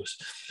purpose.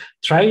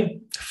 Try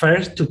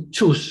first to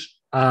choose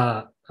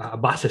a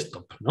bus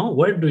stop, no?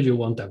 Where do you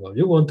want to go?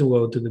 You want to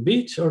go to the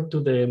beach or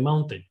to the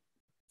mountain?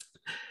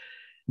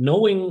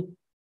 Knowing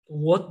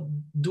what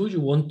do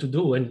you want to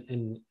do,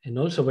 and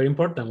also very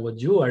important, what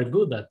you are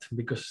good at,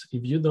 because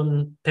if you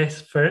don't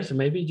test first,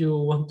 maybe you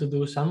want to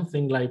do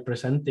something like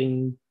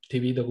presenting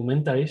TV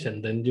documentaries,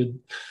 and then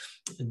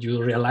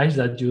you realize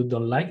that you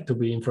don't like to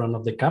be in front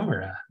of the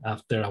camera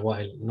after a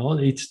while. No,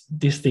 it's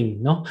this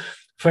thing. No,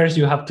 first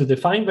you have to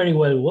define very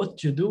well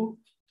what you do,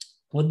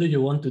 what do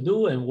you want to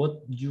do and what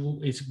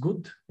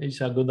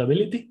is a good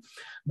ability,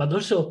 but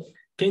also,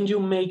 can you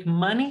make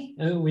money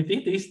with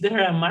it? Is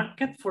there a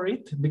market for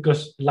it?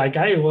 Because like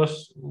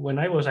when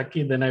I was a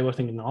kid, and I was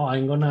thinking, oh,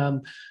 I'm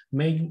gonna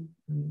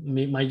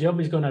my job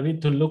is gonna be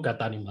to look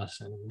at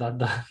animals, and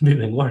that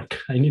didn't work.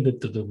 I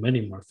needed to do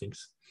many more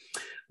things.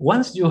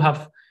 Once you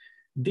have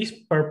this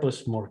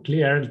purpose more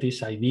clear,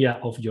 this idea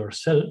of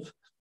yourself,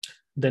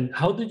 then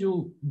how do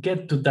you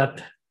get to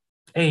that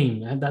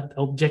aim and that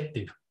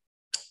objective?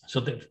 So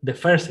the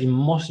first and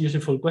most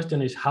useful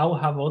question is, how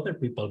have other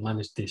people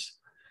managed this?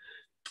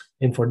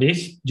 And for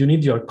this, you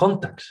need your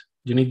contacts.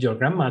 You need your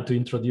grandma to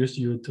introduce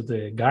you to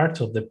the guards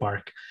of the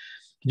park.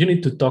 You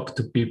need to talk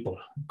to people,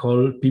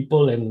 call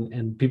people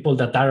and people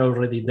that are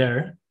already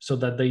there so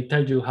that they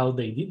tell you how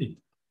they did it.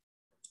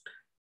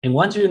 And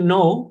once you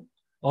know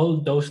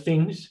all those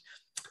things,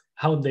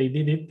 how they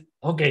did it,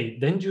 okay,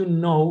 then you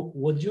know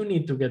what you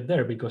need to get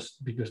there because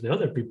the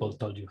other people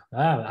told you,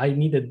 I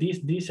needed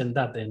this, and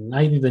that, and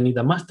I didn't need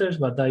a master's,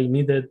 but I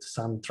needed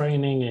some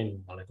training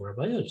in molecular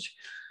biology.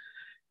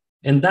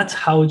 And that's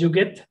how you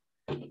can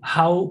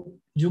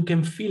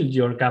fill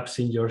your gaps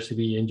in your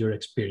CV and your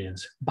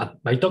experience,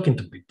 but by talking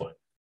to people.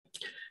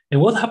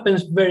 And what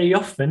happens very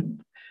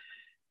often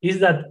is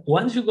that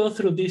once you go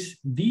through this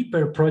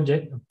deeper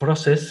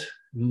process,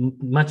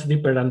 much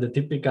deeper than the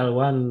typical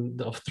one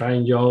of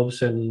trying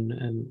jobs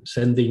and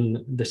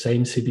sending the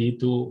same CV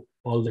to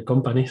all the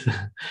companies,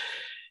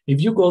 if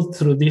you go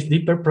through this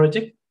deeper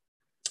project,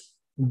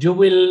 you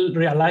will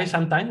realize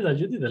sometimes that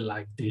you didn't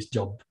like this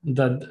job,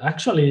 that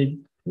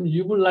actually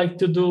you would like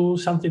to do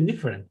something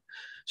different.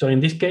 So in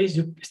this case,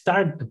 you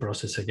start the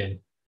process again.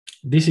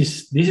 This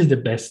is the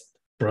best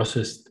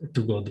process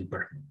to go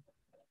deeper.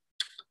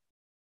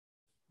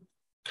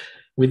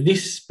 With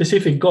this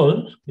specific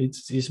goal,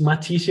 it's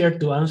much easier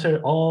to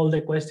answer all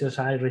the questions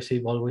I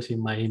receive always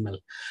in my email.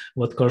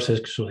 What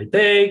courses should I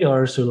take,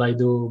 or should I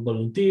do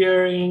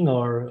volunteering,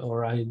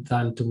 or I've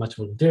done too much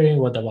volunteering?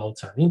 What about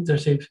some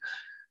internships?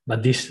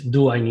 But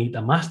do I need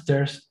a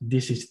master's?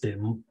 This is the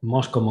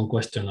most common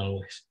question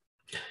always.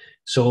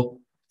 So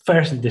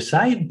first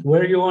decide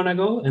where you want to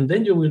go, and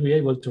then you will be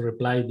able to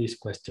reply these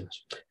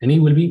questions. And it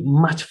will be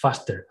much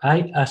faster.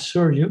 I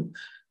assure you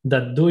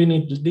that doing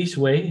it this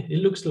way, it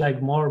looks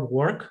like more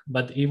work,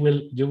 but you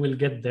will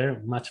get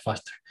there much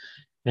faster.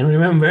 And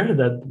remember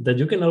that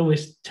you can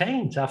always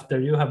change after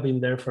you have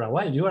been there for a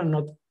while. You are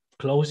not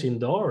closing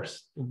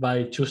doors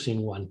by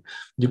choosing one.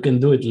 You can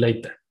do it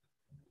later.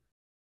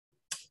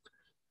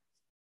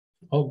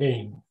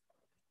 Okay.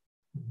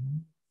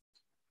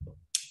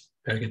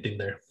 We're getting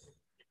there.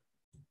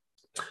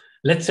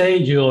 Let's say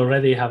you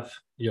already have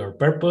your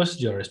purpose,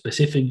 your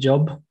specific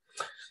job.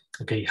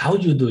 Okay, how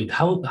do you do it?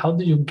 How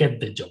do you get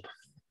the job?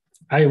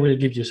 I will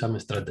give you some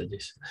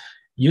strategies.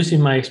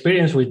 Using my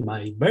experience with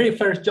my very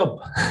first job.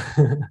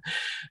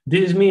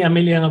 This is me a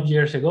million of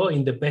years ago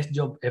in the best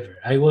job ever.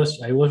 I was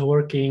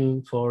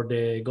working for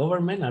the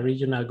government, a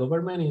regional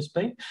government in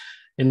Spain.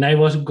 And I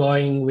was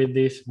going with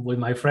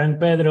my friend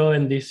Pedro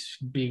and this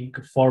big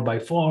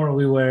 4x4.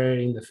 We were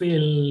in the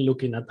field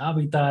looking at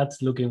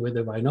habitats, looking with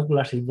the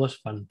binoculars. It was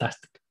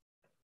fantastic.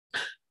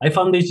 I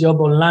found this job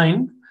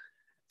online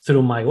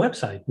through my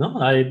website.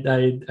 No,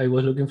 I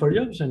was looking for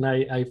jobs and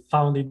I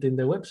found it in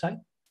the website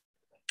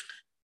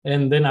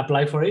and then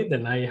applied for it.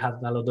 And I had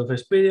a lot of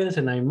experience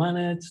and I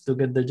managed to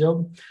get the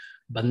job.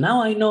 But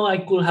now I know I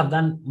could have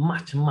done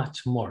much,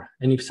 much more.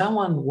 And if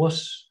someone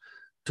was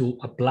to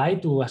apply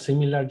to a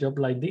similar job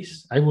like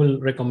this, I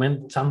will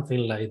recommend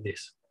something like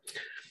this.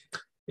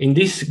 In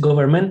these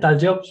governmental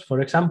jobs, for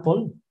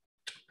example,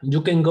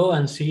 you can go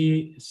and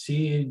see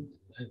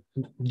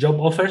job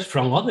offers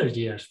from other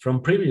years,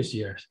 from previous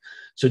years.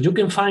 So you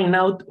can find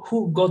out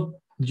who got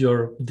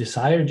your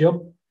desired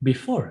job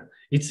before.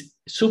 It's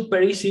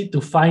super easy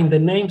to find the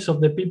names of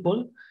the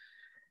people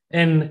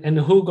and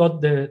who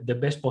got the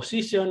best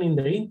position in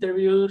the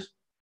interviews.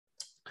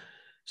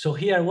 So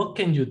here, what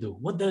can you do?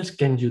 What else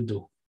can you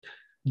do?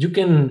 You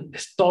can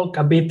stalk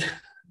a bit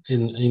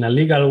in a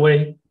legal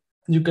way.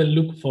 You can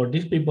look for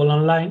these people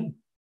online.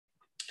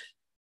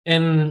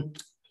 And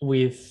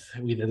with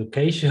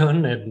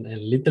education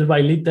and little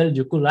by little,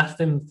 you could ask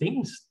them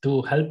things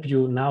to help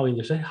you now. And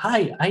you say,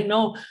 hi, I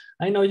know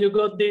you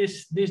got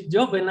this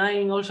job and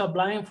I'm also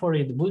applying for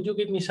it. Would you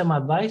give me some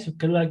advice?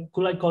 Could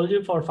I call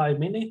you for 5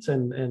 minutes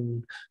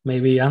and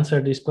maybe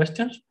answer these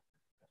questions?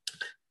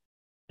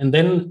 And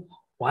then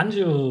once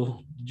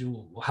you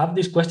have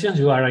these questions,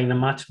 you are in a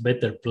much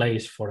better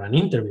place for an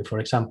interview, for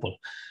example.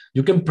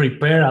 You can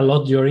prepare a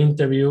lot your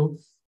interview.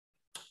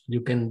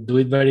 You can do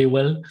it very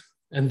well.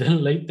 And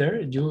then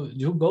later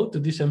you go to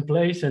this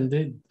place and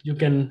then you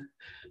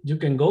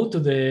can go to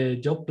the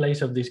job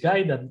place of this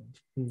guy that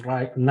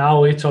right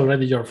now it's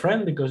already your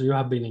friend because you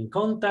have been in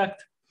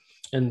contact.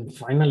 And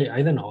finally,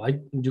 I don't know,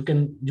 you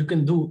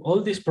can do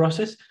all this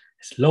process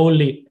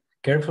slowly,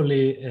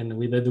 carefully, and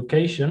with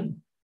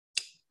education.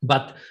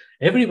 But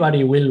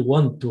everybody will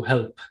want to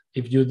help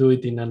if you do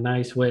it in a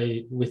nice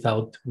way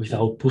without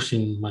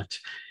pushing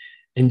much.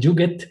 And you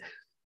get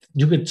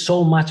you get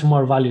so much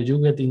more value.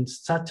 You get in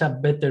such a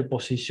better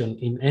position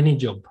in any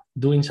job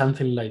doing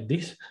something like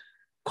this,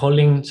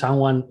 calling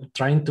someone,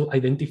 trying to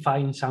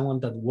identify someone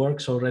that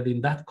works already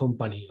in that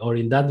company or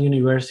in that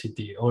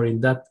university or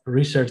in that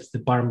research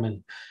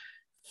department,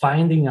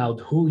 finding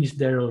out who is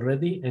there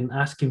already and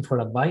asking for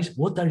advice.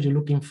 What are you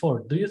looking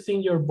for? Do you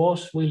think your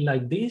boss will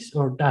like this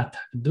or that?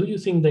 Do you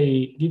think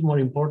they give more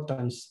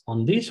importance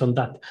on this, on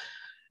that?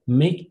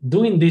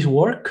 Doing this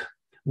work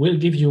will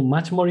give you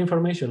much more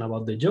information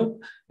about the job,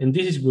 and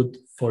this is good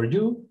for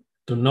you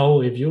to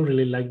know if you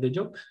really like the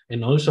job,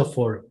 and also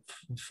for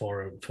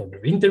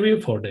the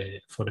interview, for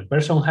the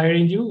person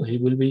hiring you, he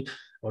will be,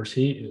 or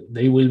she,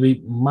 they will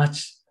be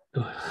much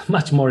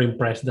more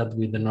impressed than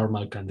with the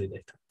normal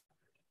candidate.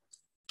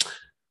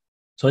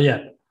 So yeah,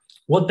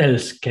 what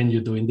else can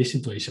you do in this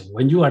situation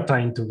when you are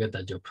trying to get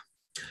a job?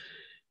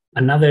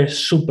 Another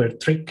super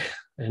trick,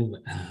 and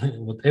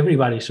what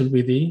everybody should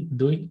be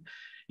doing,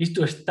 is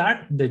to start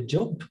the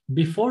job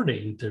before the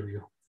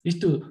interview, is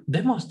to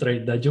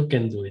demonstrate that you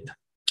can do it.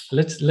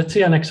 Let's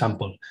see an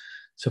example.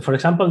 So for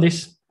example,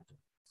 this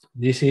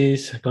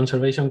is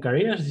Conservation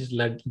Careers. This is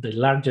like the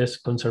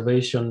largest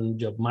conservation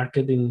job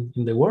market in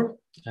the world,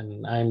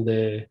 and I'm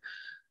the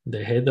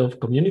head of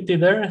community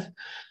there.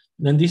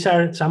 Then these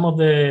are some of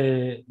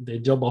the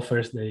job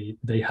offers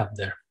they have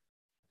there.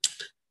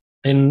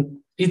 And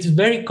it's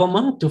very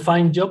common to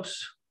find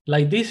jobs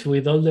like this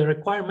with all the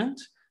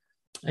requirements.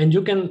 And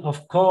you can,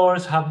 of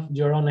course, have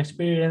your own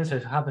experience,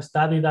 have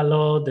studied a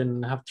lot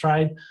and have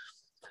tried.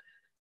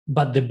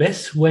 But the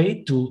best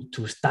way to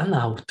stand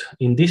out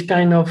in this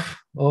kind of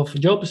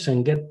jobs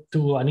and get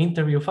to an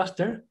interview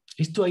faster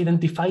is to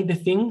identify the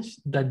things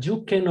that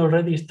you can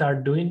already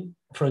start doing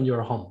from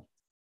your home.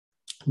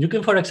 You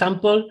can, for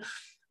example,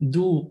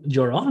 do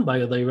your own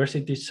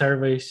biodiversity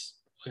surveys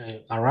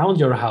around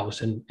your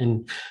house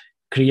and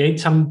create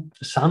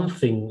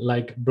something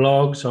like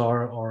blogs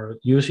or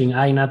using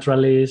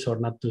iNaturalist or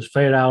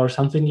Natosfera or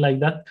something like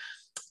that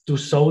to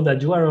show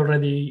that you are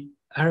already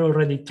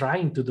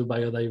trying to do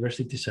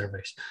biodiversity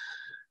surveys.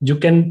 You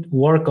can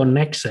work on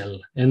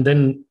Excel and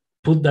then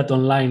put that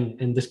online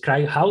and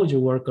describe how you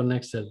work on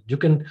Excel. You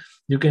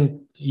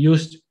can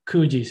use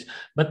QGIS,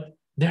 but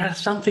there are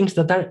some things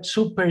that are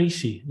super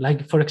easy.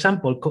 Like, for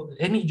example,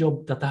 any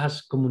job that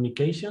has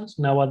communications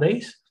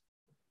nowadays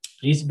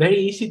is very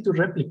easy to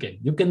replicate.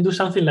 You can do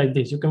something like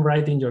this. You can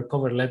write in your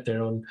cover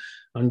letter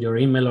on your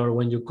email or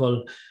when you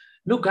call,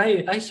 look,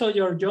 I saw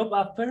your job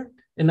offer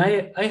and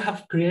I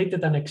have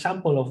created an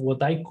example of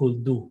what I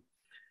could do.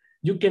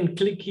 You can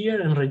click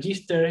here and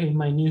register in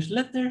my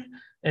newsletter,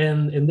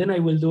 and then I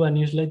will do a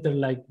newsletter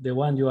like the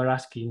one you are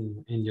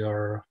asking in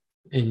your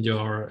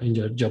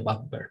job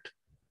advert.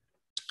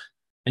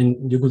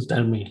 And you could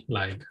tell me,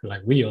 like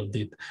we all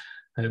did,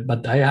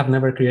 but I have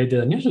never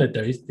created a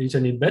newsletter.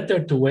 Isn't it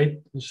better to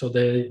wait so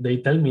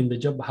they tell me in the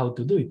job how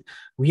to do it?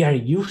 We are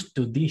used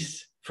to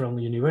this from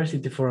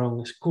university,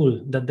 from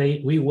school, that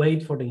we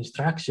wait for the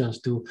instructions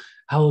to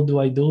how do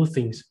I do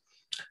things.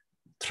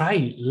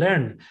 Try,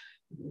 learn.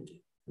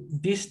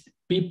 These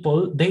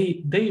people,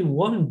 they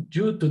want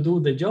you to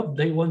do the job.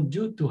 They want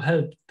you to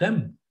help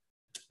them.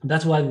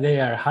 That's why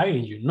they are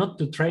hiring you, not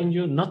to train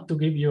you, not to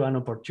give you an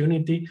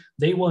opportunity.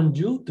 They want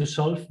you to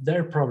solve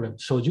their problem.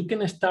 So you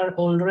can start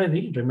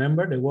already.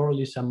 Remember, the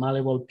world is a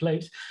malleable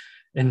place,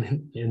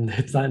 and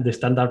the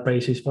standard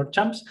praise is for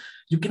champs.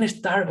 You can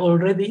start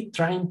already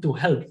trying to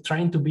help,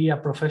 trying to be a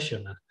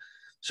professional.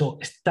 So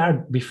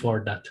start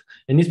before that.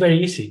 And it's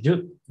very easy.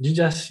 You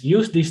just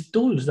use these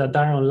tools that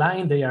are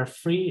online, they are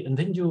free, and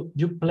then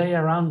you play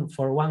around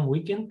for one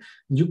weekend.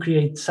 You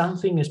create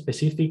something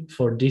specific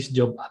for this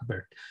job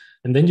advert.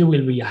 And then you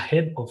will be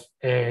ahead of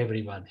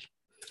everybody.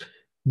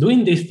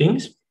 Doing these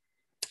things,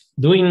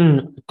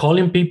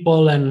 calling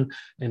people and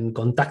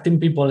contacting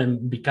people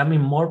and becoming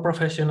more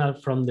professional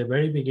from the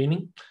very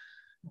beginning,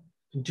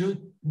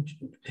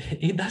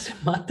 it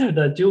doesn't matter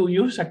that you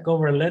use a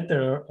cover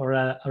letter or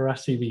a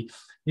CV.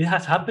 It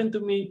has happened to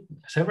me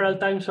several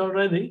times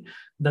already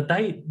that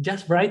I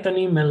just write an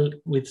email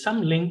with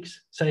some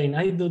links saying,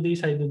 I do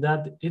this, I do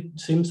that. It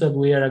seems that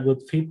we are a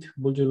good fit.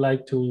 Would you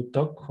like to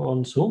talk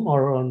on Zoom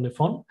or on the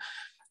phone?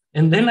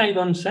 And then I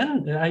don't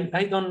send,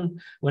 I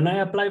don't, when I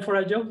apply for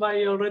a job,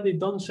 I already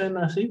don't send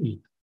a CV.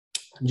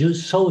 You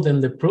show them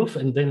the proof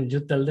and then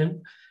you tell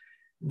them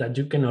that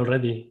you can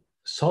already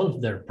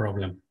solve their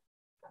problem.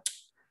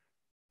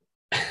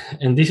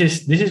 And this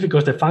is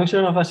because the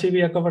function of a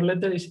CV, a cover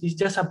letter, is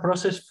just a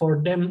process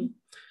for them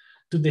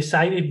to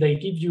decide if they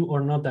give you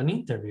or not an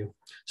interview.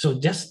 So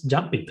just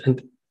jump it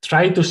and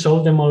try to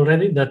show them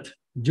already that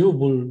you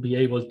will be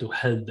able to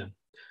help them.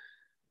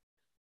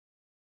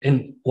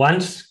 And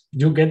once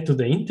you get to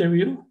the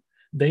interview,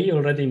 they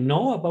already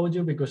know about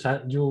you because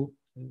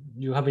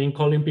you have been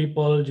calling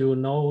people, you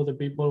know the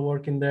people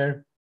working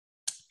there,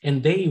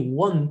 and they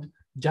want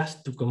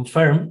just to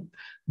confirm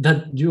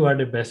that you are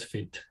the best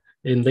fit.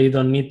 And they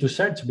don't need to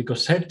search,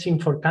 because searching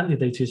for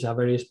candidates is a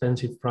very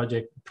expensive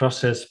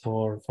process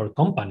for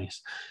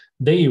companies.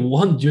 They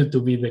want you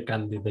to be the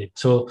candidate.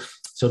 So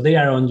they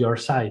are on your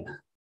side.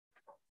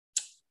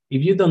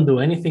 If you don't do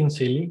anything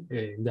silly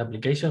in the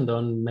application,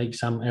 don't make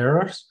some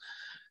errors,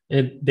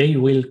 they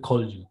will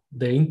call you.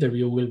 The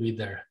interview will be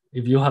there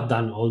if you have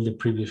done all the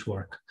previous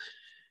work.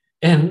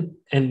 And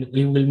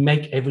we will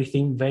make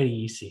everything very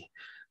easy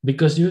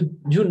because you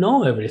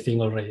know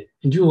everything already.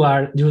 You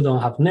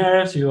don't have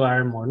nerves, you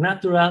are more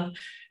natural,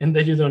 and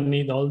then you don't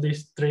need all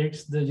these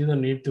tricks, that you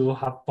don't need to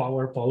have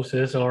power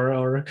poses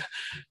or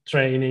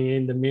training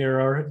in the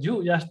mirror.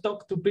 You just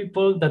talk to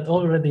people that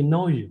already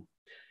know you.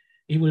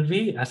 It will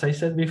be, as I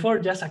said before,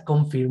 just a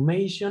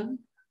confirmation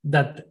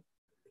that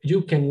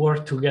you can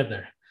work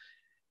together.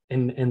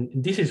 And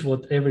this is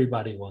what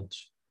everybody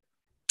wants.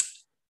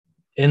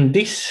 And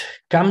this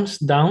comes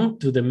down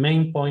to the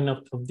main point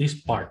of this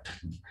part,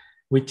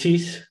 which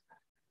is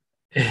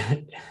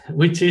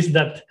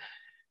that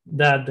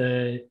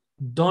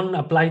don't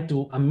apply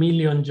to a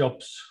million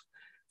jobs.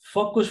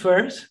 Focus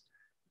first,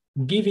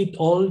 give it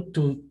all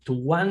to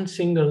one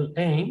single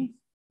aim,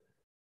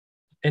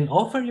 and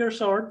offer your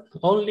sword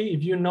only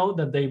if you know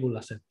that they will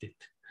accept it.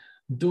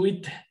 Do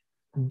it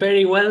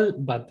very well,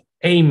 but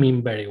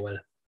aiming very well.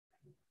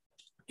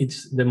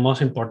 It's the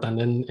most important,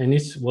 and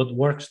it's what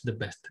works the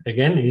best.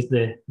 Again, it's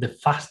the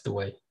fast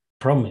way,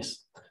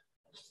 promise.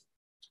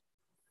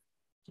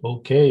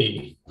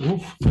 Okay.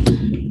 Oof.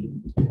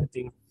 I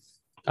think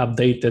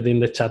updated in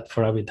the chat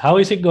for a bit. How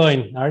is it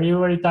going? Are you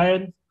very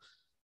tired?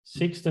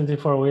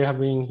 6:24, we have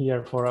been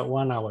here for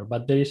 1 hour,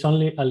 but there is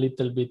only a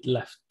little bit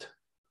left.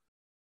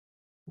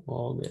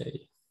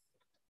 Okay.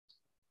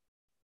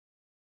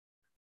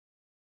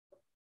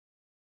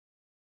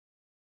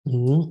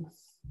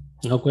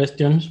 No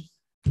questions?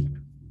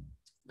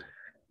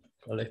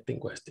 Collecting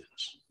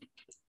questions.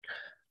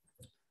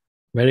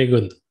 Very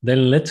good.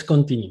 Then let's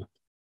continue.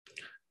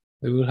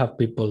 We will have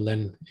people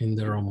then in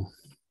the room.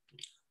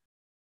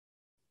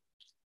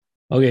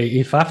 Okay,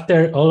 if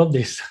after all of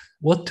this,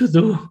 what to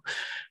do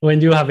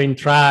when you have been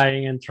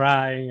trying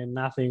and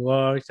nothing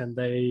works and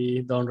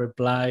they don't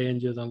reply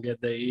and you don't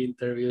get the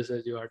interviews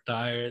as you are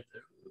tired?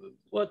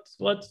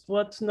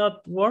 What's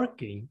not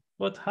working?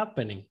 What's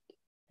happening?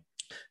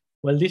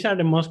 Well, these are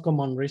the most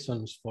common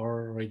reasons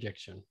for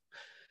rejection.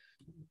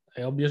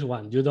 The obvious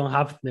one, you don't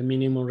have the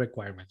minimum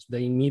requirements.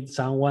 They need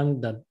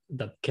someone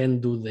that can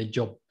do the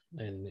job.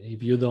 And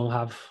if you don't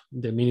have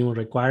the minimum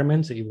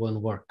requirements, it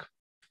won't work.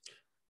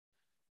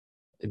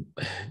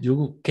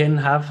 You can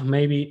have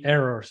maybe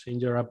errors in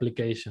your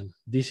application.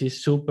 This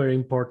is super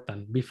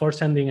important. Before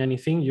sending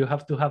anything, you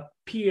have to have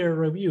peer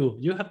review.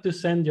 You have to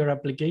send your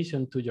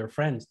application to your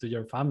friends, to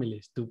your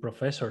families, to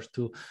professors,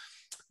 to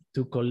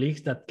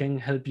colleagues that can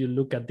help you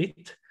look at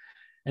it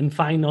and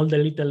find all the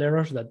little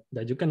errors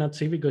that you cannot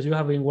see because you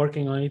have been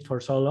working on it for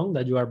so long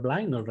that you are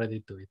blind already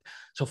to it.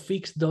 So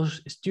fix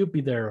those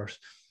stupid errors.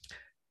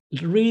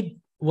 Read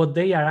what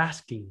they are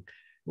asking.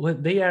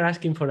 What they are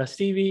asking for a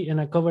CV and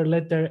a cover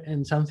letter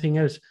and something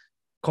else.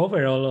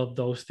 Cover all of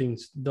those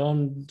things.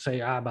 Don't say,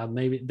 but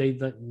maybe they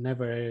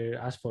never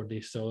asked for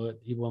this, so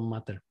it won't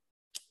matter.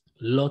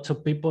 Lots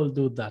of people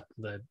do that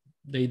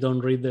they don't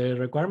read the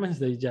requirements,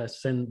 they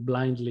just send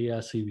blindly a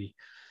CV.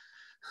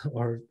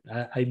 Or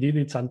I did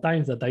it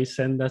sometimes that I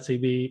send a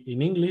CV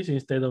in English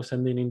instead of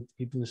sending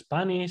it in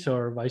Spanish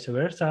or vice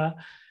versa,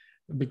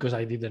 because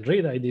I didn't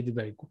read.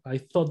 I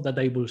thought that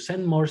I will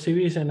send more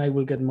CVs and I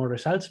will get more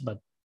results, but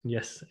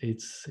yes,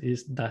 it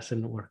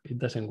doesn't work. It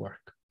doesn't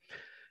work.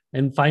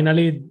 And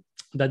finally,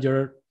 that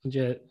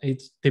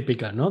it's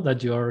typical, no?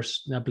 That your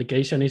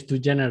application is too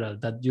general,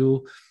 that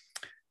you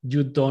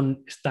don't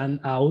stand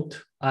out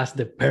as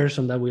the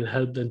person that will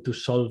help them to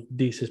solve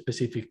this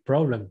specific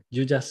problem.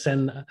 You just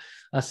send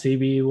a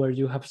CV where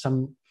you have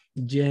some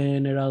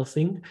general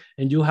thing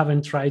and you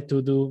haven't tried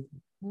to do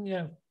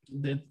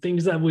the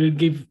things that will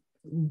give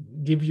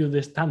you the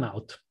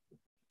standout.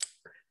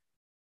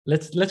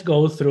 Let's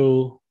go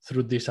through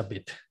this a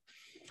bit.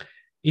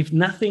 If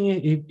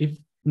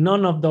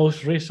none of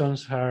those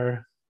reasons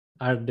are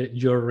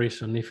your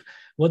reason, if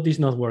what is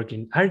not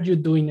working, are you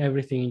doing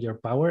everything in your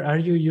power? Are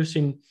you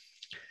using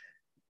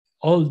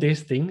all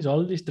these things,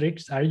 all these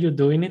tricks? Are you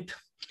doing it?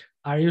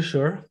 Are you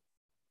sure?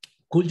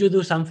 Could you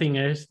do something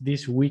else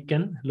this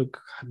weekend? Look,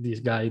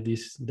 this guy,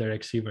 this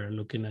Derek Siever,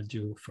 looking at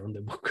you from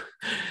the book.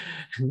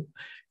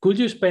 Could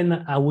you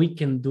spend a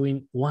weekend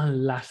doing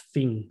one last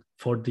thing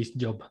for this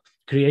job?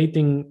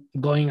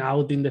 Going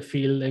out in the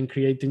field and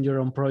creating your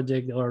own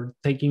project, or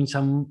taking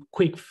some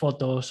quick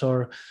photos,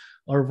 or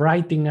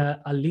writing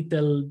a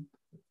little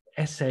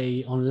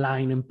essay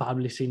online and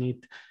publishing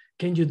it.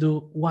 Can you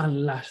do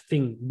one last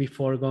thing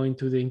before going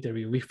to the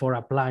interview, before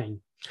applying?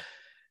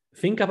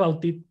 Think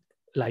about it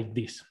like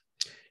this.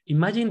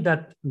 Imagine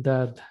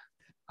that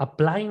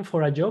applying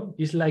for a job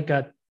is like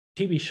a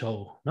TV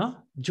show, no?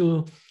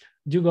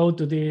 You go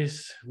to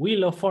this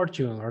Wheel of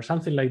Fortune or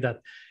something like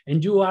that,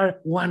 and you are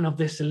one of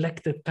the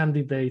selected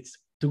candidates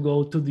to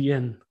go to the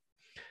end.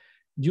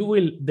 You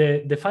will,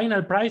 the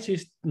final prize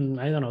is,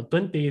 I don't know,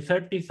 20,000,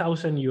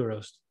 30,000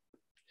 euros,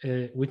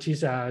 which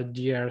is a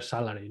year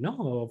salary,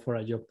 no, for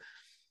a job.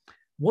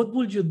 What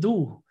would you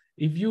do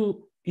if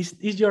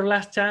is your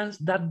last chance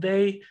that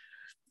day?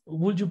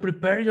 would you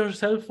prepare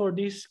yourself for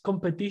this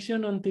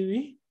competition on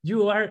TV?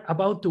 You are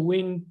about to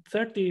win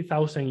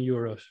 30,000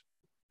 euros.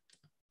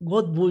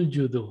 What would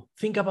you do?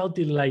 Think about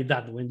it like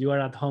that when you are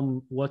at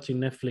home watching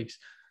Netflix.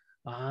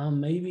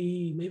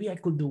 Maybe I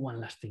could do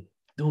one last thing.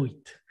 Do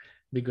it,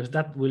 because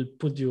that will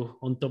put you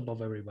on top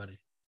of everybody.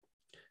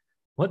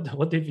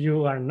 What if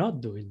you are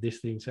not doing these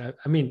things?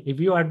 I mean, if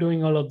you are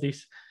doing all of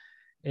this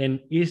and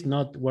it's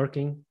not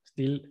working,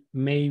 still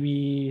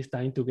maybe it's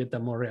time to get a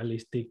more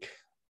realistic.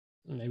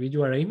 Maybe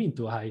you are aiming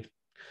too high.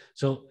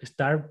 So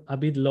start a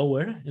bit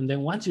lower, and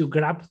then once you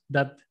grab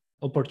that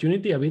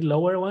opportunity, a bit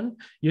lower one,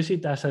 use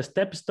it as a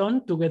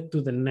stepstone to get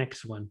to the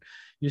next one.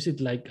 Use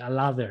it like a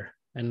ladder,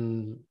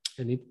 and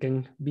it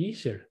can be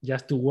easier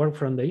just to work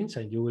from the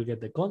inside. You will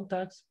get the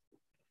contacts.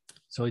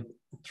 So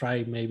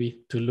try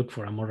maybe to look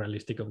for a more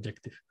realistic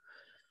objective.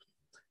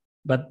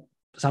 But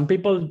some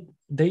people,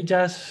 they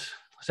just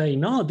say,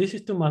 no, this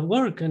is too much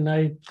work, and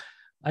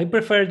I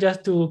prefer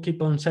just to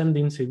keep on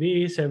sending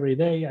CVs every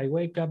day. I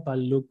wake up, I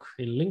look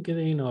in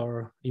LinkedIn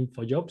or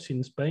InfoJobs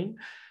in Spain.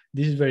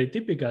 This is very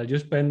typical. You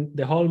spend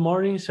the whole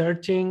morning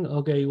searching,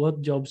 okay,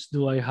 what jobs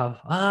do I have?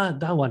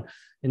 That one.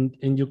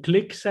 And you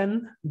click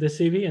send the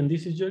CV, and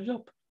this is your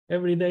job.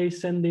 Every day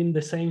sending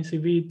the same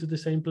CV to the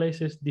same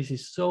places. This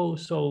is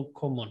so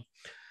common.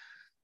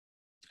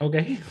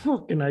 Okay,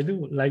 what can I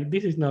do? Like,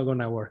 this is not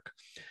gonna work.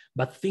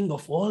 But think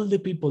of all the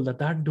people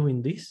that are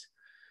doing this,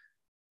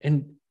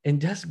 and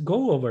just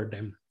go over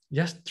them.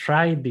 Just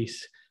try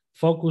this.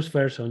 Focus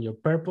first on your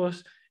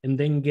purpose, and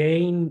then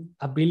gain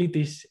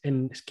abilities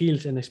and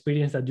skills and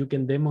experience that you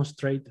can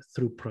demonstrate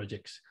through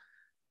projects.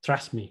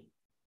 Trust me,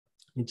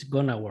 it's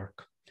gonna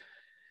work.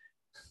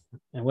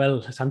 And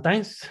well,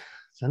 sometimes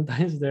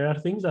there are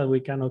things that we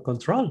cannot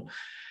control.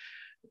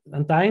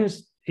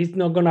 Sometimes it's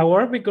not gonna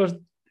work because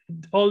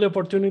all the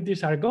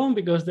opportunities are gone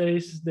because there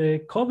is the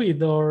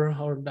COVID or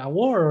a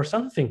war or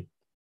something.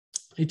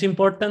 It's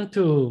important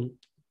to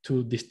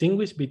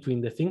distinguish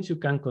between the things you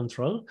can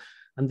control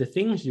and the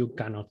things you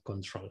cannot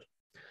control.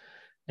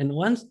 And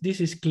once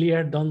this is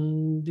clear,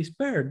 don't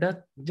despair.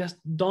 That just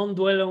don't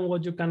dwell on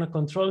what you cannot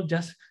control.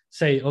 Just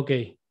say,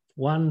 okay,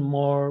 one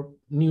more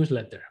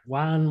newsletter,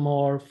 one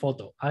more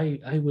photo.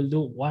 I will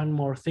do one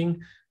more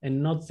thing,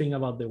 and not think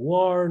about the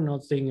war,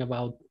 not think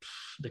about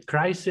the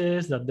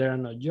crisis, that there are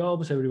no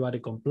jobs, everybody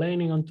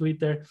complaining on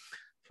Twitter.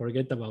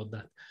 Forget about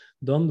that.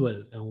 Don't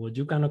dwell on what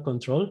you cannot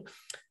control,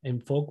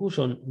 and focus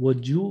on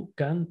what you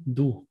can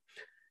do,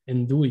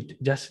 and do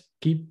it. Just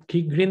keep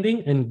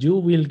grinding, and you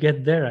will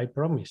get there. I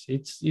promise.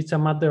 It's a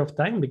matter of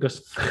time,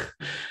 because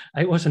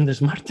I wasn't the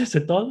smartest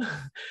at all,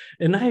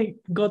 and I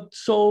got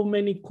so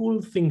many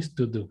cool things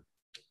to do.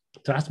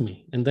 Trust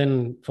me. And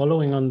then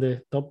following on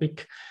the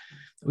topic,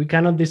 we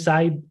cannot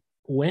decide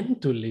when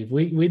to leave.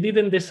 We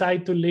didn't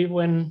decide to leave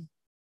when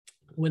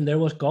there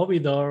was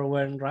COVID or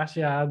when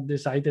Russia had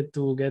decided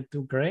to get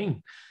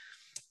Ukraine.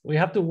 We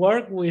have to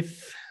work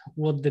with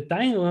what the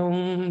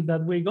time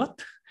that we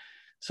got.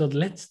 So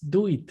let's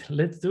do it.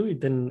 Let's do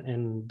it,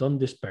 and don't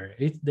despair.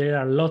 There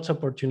are lots of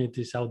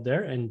opportunities out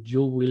there, and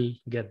you will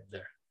get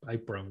there. I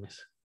promise.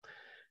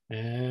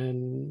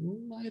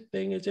 And I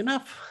think it's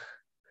enough.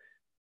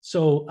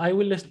 So I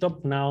will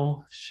stop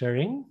now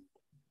sharing,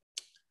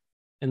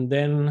 and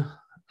then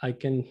I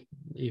can,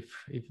 if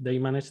they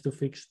manage to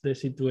fix the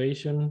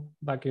situation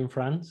back in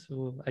France,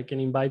 so I can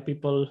invite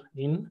people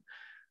in,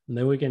 and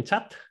then we can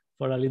chat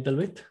for a little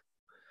bit.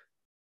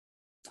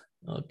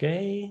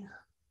 Okay.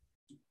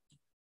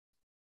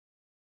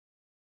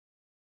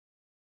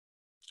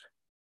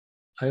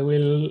 I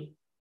will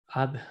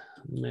add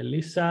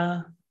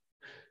Melissa.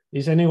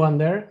 Is anyone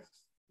there?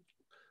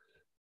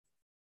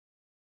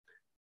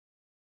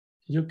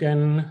 You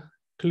can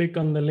click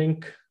on the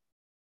link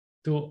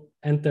to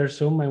enter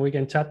Zoom, and we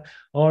can chat.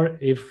 Or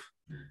if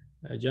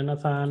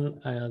Jonathan,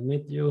 I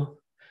admit you.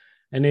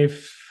 And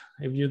if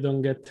you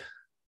don't get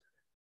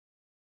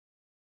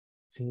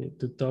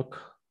to talk,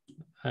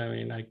 I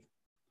mean,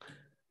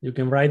 you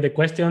can write the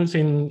questions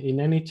in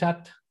any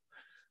chat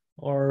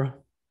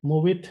or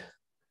move it.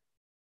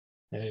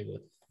 Very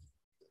good.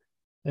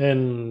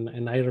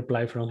 And I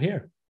reply from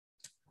here.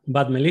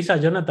 But Melissa,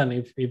 Jonathan,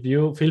 if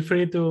you feel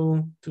free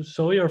to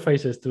show your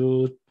faces,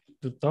 to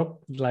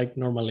talk like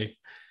normally,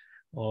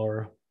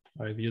 or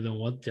if you don't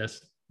want,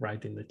 just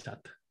write in the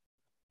chat.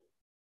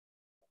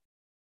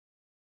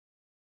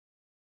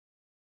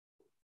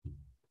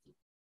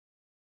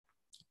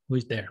 Who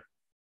is there?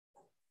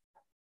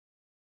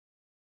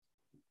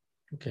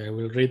 Okay, I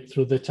will read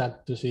through the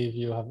chat to see if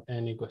you have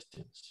any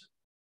questions.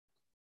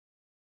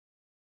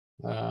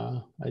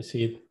 I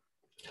see it.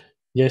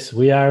 Yes,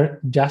 we are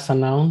just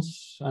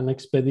announced an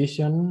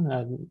expedition,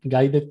 a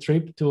guided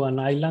trip to an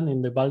island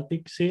in the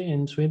Baltic Sea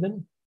in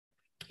Sweden.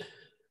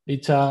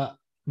 It's a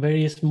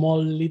very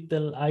small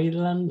little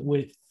island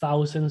with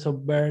thousands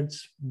of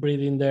birds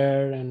breeding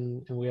there,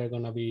 and we are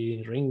going to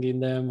be ringing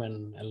them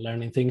and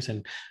learning things.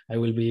 And I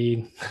will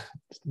be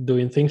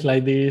doing things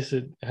like this,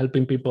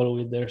 helping people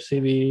with their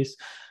CVs,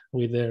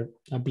 with their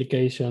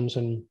applications,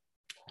 and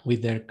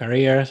with their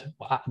careers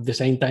at the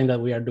same time that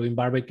we are doing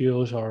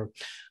barbecues or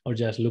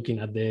just looking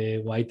at the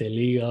white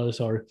illegals,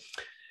 or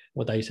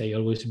what I say,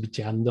 always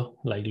bicheando,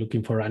 like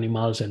looking for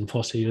animals and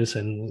fossils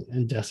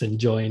and just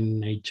enjoying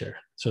nature.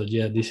 So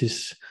yeah, this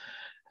is,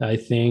 I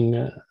think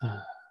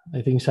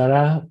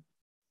Sarah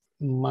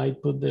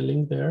might put the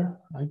link there.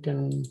 I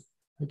can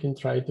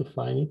try to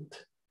find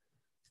it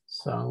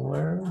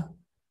somewhere.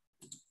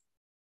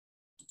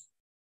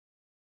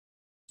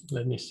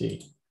 Let me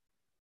see.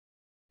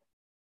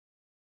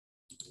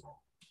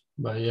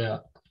 But yeah,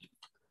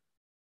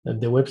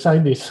 the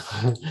website is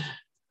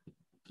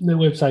the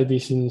website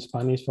is in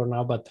Spanish for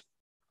now, but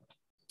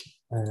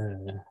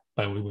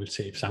we will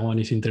see. If someone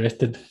is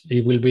interested,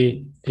 it will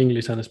be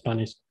English and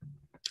Spanish.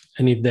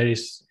 And if there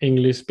is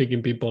English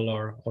speaking people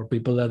or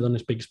people that don't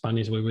speak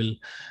Spanish, we will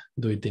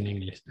do it in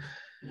English.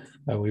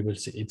 We will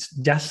see. It's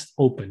just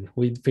open.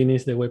 We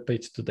finished the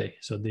webpage today.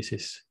 So this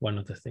is one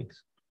of the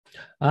things.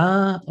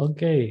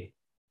 Okay.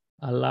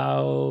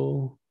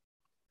 Allow.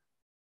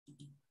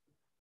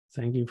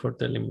 Thank you for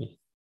telling me.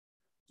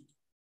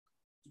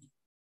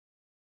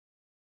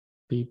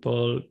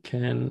 People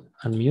can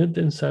unmute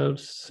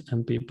themselves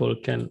and people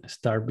can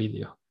start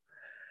video.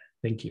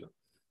 Thank you.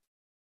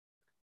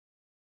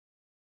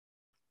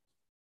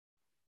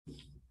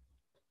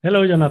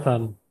 Hello,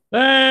 Jonathan.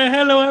 Hey,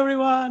 hello,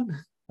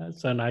 everyone.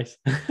 That's so nice.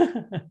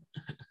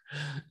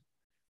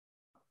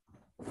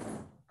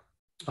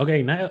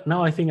 Okay,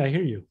 now I think I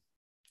hear you.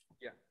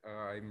 Yeah,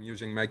 I'm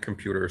using my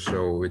computer,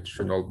 so it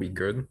should all be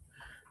good.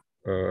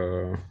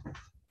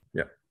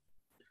 Yeah.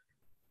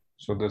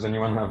 So does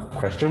anyone have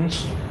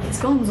questions?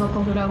 Est-ce qu'on vous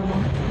entend de là au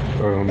moins?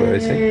 On va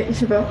essayer. Je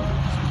sais pas.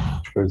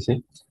 Je peux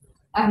essayer.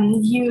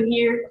 You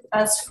hear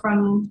us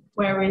from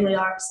where we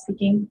are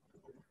speaking?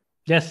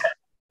 Yes.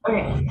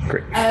 Okay.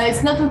 Great.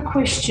 It's not a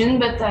question,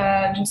 but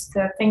just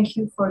thank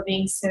you for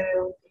being so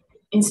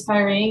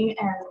inspiring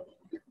and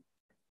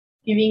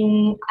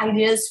giving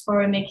ideas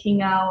for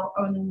making our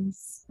own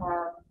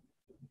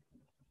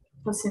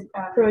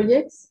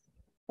projects.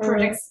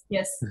 Projects,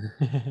 yes.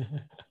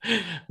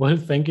 Well,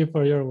 thank you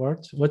for your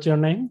words. What's your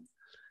name?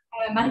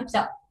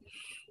 Marie-Pia.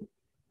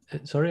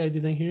 Sorry, I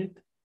didn't hear it.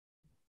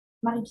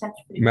 Marie-Pia.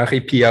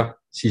 Marie-Pia,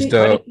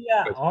 sister.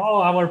 Marie-Pia.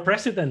 Oh, our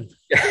president.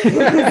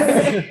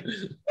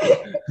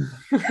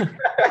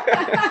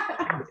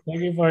 Thank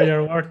you for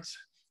your words.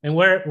 And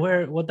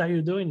what are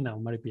you doing now,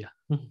 Marie-Pia?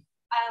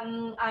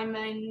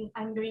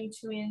 I'm going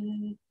to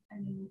an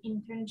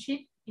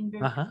internship in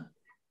Berkeley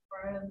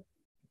for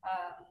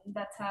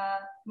data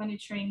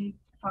monitoring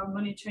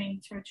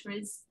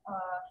territories,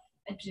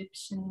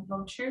 Egyptian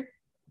vulture.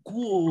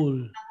 Cool.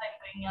 And I'm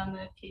going on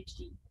a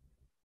PhD.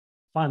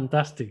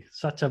 Fantastic.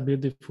 Such a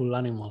beautiful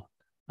animal.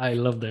 I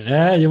love that.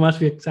 Yeah, you must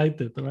be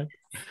excited, right?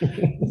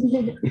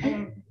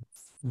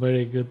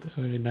 Very good.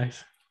 Very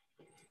nice.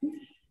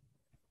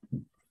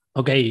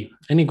 Okay.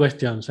 Any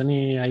questions?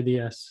 Any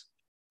ideas?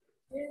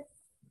 Yes.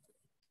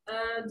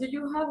 Do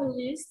you have a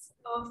list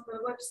of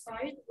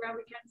websites where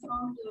we can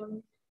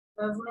find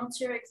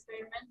volunteer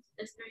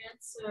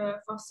experience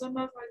for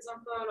summer, for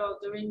example, or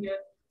during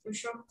a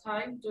short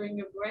time, during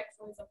a break,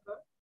 for example?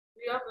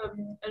 Do you have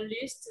a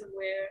list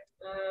where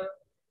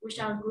which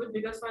are good?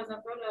 Because, for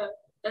example,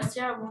 last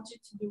year I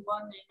wanted to do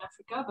one in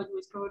Africa, but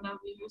with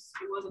coronavirus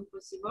it wasn't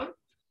possible.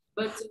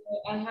 But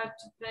I had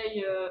to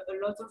pay a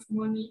lot of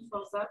money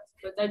for that.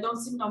 But I don't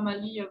think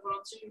normally a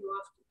volunteer you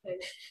have to pay.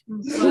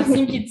 So I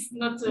think it's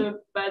not a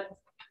bad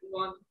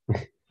one.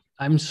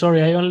 I'm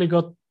sorry, I only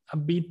got a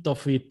bit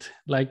of it.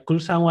 Like,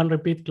 could someone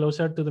repeat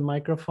closer to the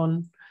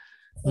microphone?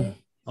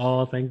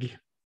 Oh, thank you.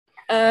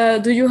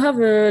 Do you have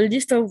a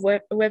list of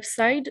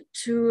websites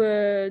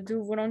to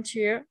do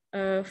volunteer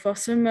for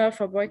summer,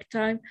 for break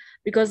time?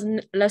 Because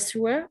last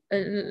year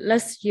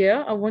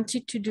I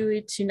wanted to do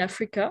it in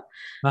Africa,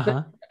 but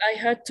I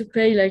had to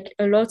pay like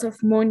a lot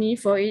of money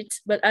for it.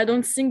 But I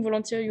don't think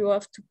volunteer you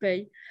have to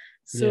pay.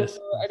 So yes.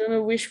 I don't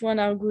know which one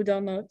are good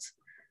or not.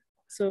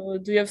 So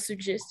do you have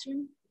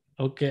suggestions?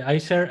 Okay, I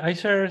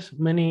share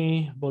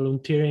many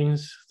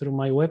volunteerings through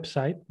my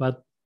website,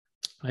 but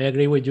I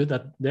agree with you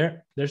that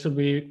there should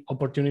be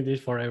opportunities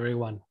for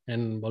everyone,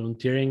 and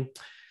volunteering.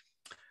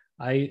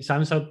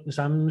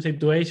 Some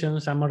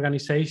situations, some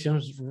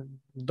organizations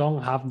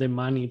don't have the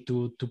money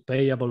to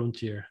pay a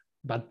volunteer,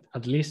 but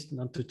at least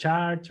not to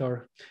charge,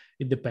 or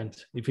it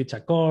depends if it's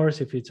a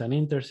course, if it's an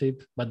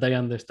internship. But I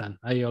understand.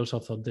 I also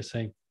thought the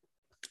same.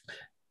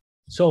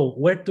 So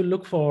where to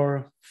look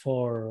for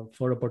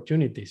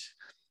opportunities?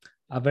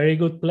 A very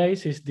good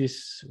place is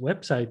this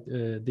website.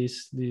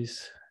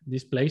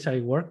 This place I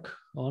work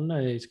on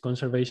is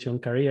Conservation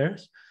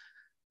Careers,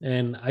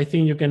 and I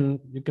think you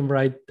can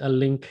write a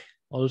link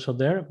also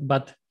there.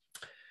 But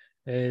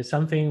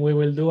something we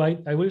will do,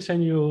 I will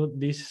send you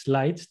these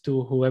slides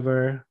to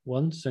whoever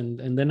wants,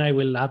 and then I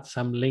will add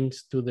some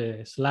links to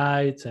the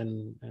slides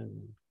and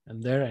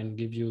there, and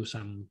give you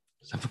some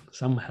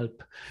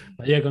help.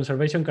 But yeah,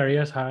 Conservation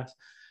Careers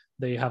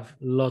they have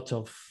lots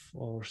of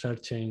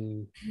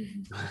searching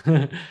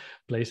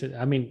places.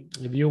 I mean,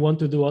 if you want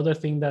to do other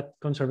things that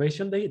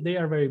conservation, they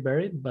are very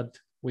varied, but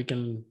I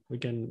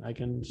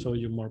can show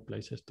you more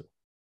places too.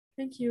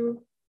 Thank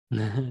you.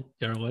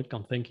 You're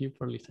welcome. Thank you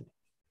for listening.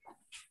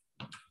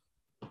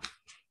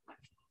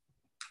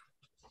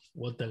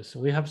 What else?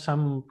 We have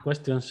some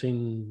questions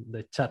in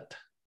the chat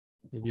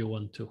if you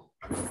want to.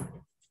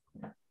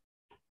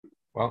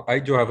 Well, I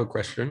do have a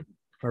question.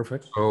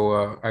 Perfect.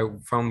 So I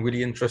found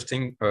really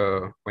interesting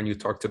when you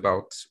talked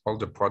about all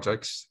the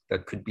projects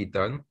that could be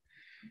done.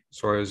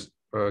 So I was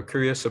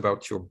curious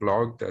about your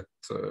blog that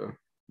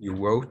you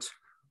wrote.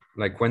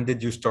 Like, when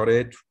did you start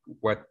it?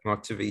 What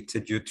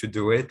motivated you to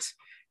do it?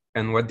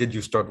 And what did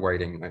you start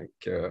writing,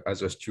 like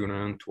as a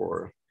student?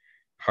 Or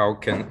how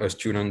can a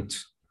student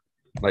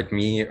like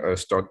me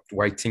start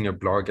writing a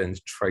blog and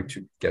try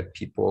to get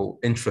people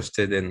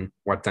interested in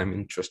what I'm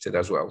interested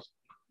as well?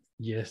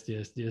 Yes,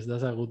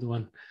 that's a good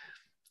one.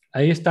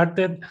 I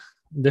started,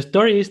 the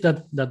story is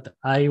that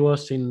I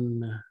was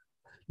in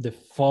the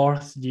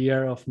 4th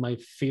year of my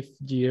 5th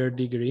year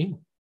degree.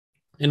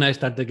 And I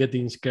started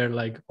getting scared,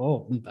 like,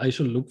 oh, I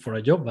should look for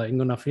a job. I'm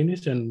gonna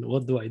finish, and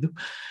what do I do?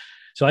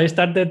 So I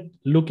started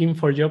looking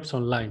for jobs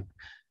online.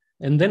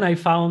 And then I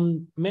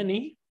found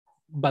many,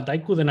 but I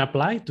couldn't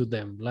apply to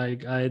them.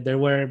 Like there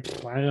were,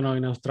 I don't know,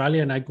 in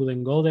Australia, and I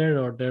couldn't go there,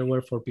 or there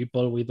were for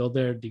people with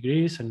other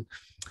degrees.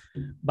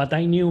 But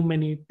I knew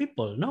many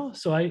people, no?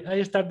 So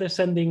I started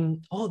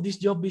sending, oh, this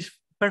job is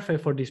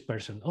perfect for this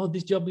person. Oh,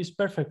 this job is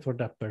perfect for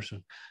that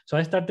person. So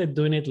I started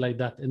doing it like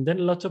that. And then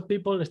lots of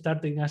people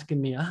started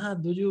asking me,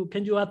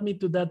 can you add me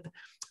to that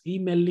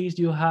email list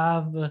you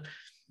have?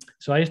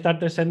 So I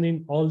started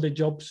sending all the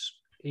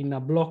jobs in a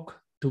block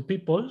to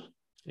people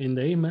in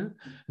the email.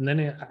 And then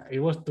it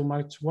was too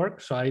much work.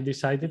 So I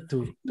decided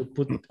to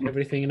put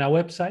everything in a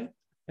website,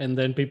 and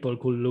then people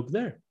could look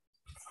there.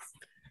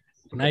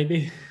 And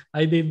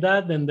I did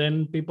that, and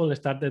then people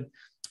started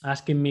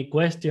asking me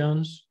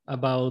questions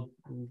about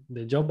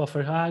the job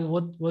offer.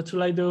 What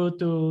should I do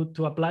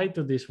to apply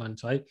to this one?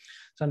 So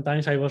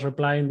sometimes I was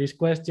replying these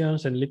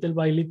questions, and little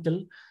by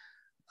little,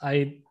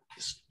 I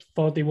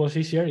thought it was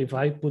easier if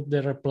I put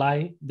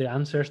the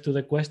answers to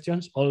the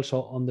questions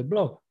also on the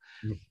blog.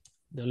 Mm.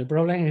 The only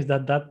problem is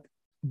that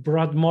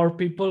brought more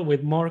people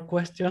with more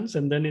questions,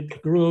 and then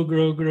it grew,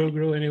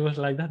 and it was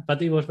like that.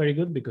 But it was very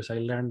good because I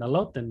learned a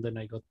lot, and then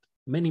I got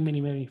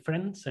many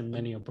friends and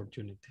many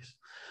opportunities.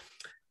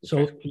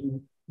 So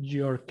in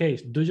your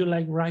case, do you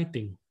like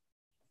writing?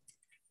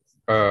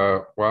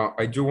 Well,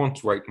 I do want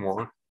to write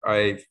more.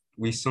 I've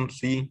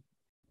recently,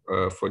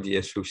 for the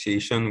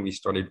association, we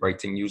started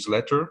writing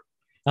newsletter,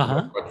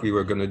 what we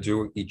were going to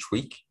do each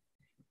week.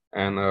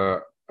 And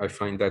I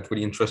find that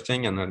really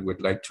interesting, and I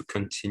would like to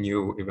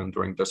continue even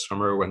during the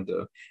summer when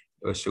the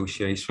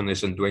association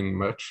isn't doing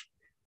much,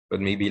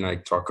 but maybe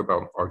like talk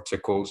about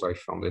articles I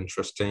found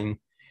interesting.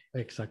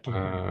 Exactly.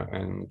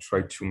 And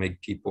try to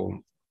make people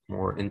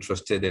more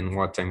interested in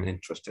what I'm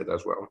interested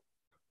as well.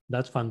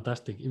 That's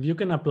fantastic. If you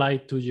can apply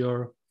to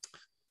your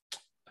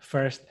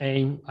first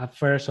aim, a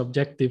first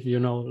objective,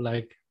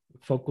 like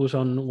focus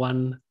on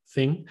one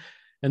thing.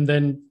 And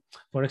then,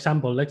 for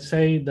example, let's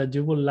say that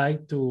you would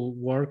like to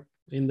work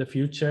in the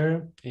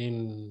future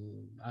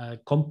in a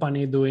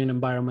company doing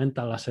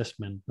environmental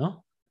assessment,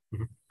 no?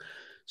 Mm-hmm.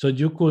 So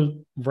you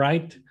could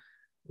write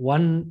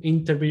one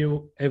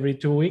interview every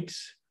 2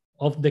 weeks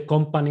of the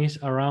companies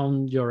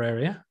around your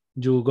area.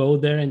 You go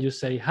there and you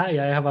say, hi,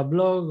 I have a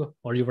blog,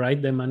 or you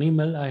write them an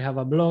email, I have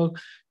a blog.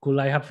 Could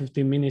I have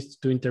 15 minutes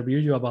to interview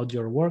you about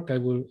your work? I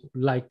would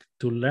like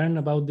to learn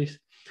about this.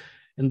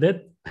 And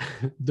then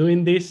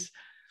doing this,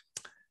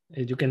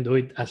 you can do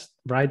it as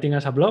writing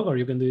as a blog, or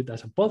you can do it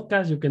as a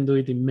podcast. You can do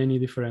it in many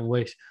different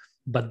ways.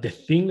 But the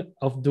thing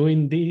of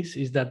doing this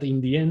is that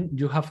in the end,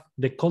 you have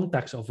the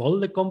contacts of all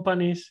the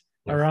companies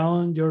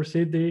around your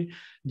city.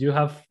 You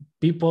have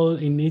people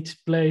in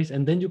each place,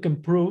 and then you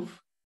can prove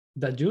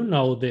that you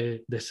know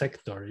the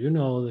sector, you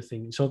know the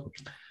thing. So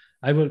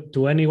I will,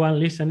 to anyone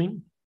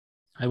listening,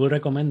 I will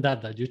recommend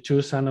that you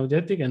choose an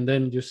objective, and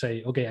then you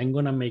say, okay, I'm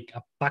going to make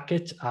a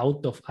package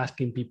out of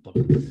asking people,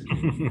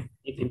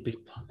 meeting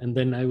people, and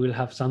then I will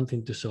have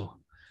something to show.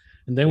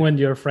 And then when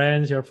your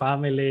friends, your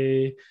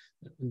family,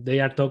 they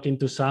are talking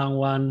to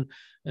someone,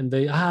 and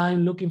they,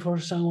 I'm looking for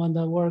someone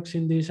that works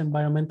in this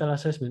environmental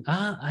assessment.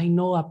 I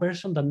know a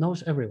person that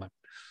knows everyone.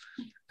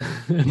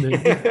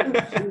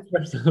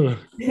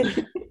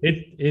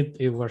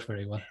 It works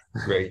very well.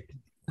 Great.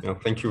 No,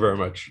 thank you very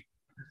much.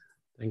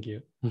 Thank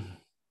you.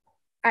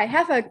 I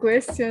have a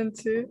question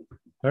too.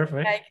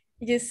 Perfect. Like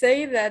you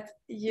say that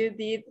you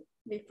did,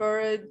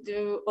 before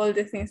do all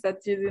the things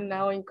that you do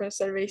now in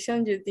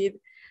conservation, you did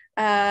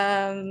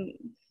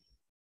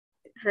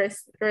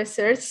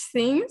research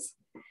things.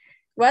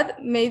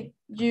 What made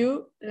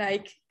you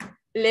like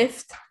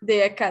left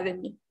the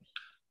academy?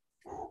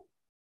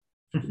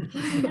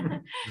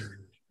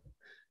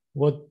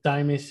 What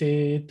time is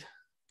it?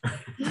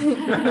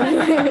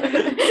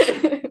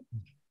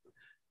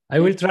 I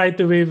will try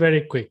to be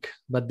very quick,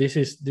 but this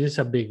is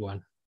a big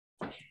one.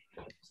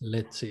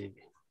 Let's see.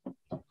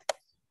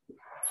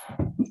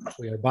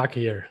 We are back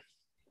here.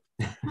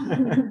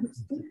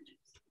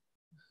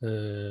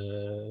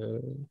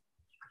 Okay,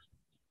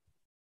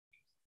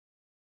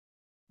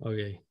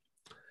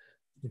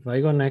 if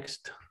I go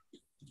next,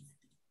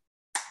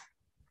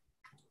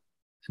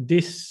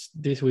 this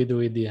we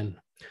do at the end.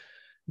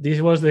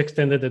 This was the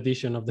extended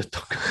edition of the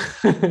talk.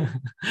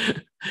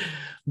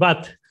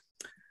 But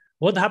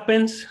what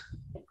happens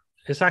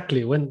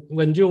exactly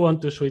when you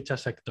want to switch a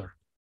sector?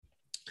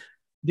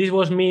 This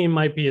was me in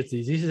my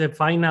PhD. This is a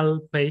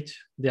final page,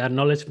 the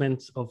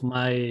acknowledgements of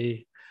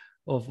my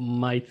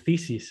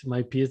thesis,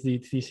 my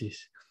PhD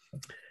thesis.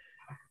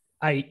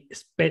 I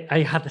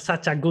had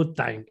such a good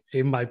time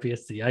in my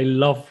PhD. I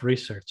love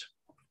research.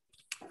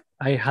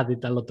 I had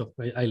it a lot of,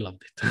 I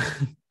loved it.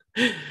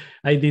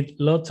 I did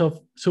lots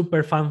of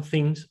super fun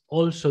things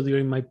also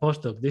during my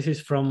postdoc. This is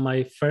from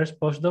my first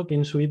postdoc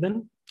in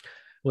Sweden,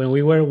 when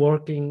we were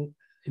working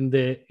in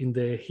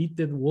the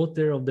heated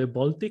water of the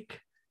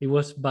Baltic. It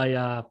was by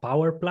a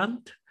power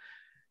plant,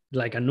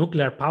 like a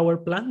nuclear power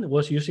plant. It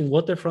was using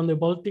water from the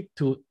Baltic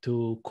to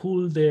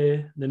cool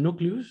the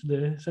nucleus,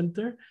 the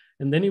center.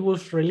 And then it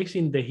was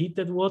releasing the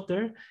heated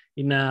water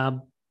in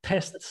a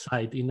test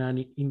site.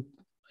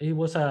 It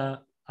was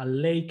a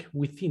lake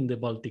within the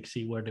Baltic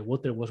Sea where the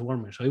water was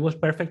warmer. So it was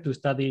perfect to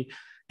study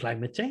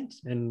climate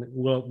change and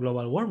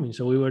global warming.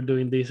 So we were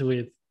doing this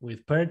with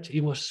perch.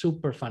 It was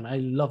super fun. I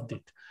loved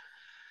it.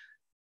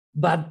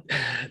 But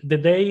the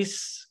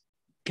days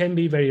can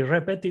be very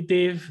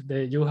repetitive.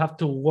 You have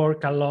to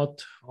work a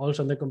lot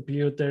also on the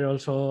computer,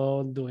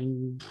 also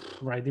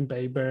writing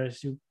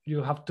papers.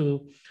 You have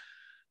to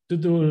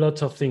do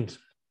lots of things.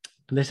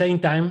 At the same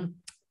time,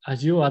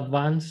 as you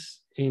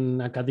advance in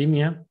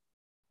academia,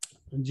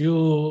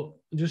 you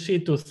see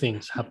two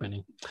things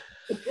happening.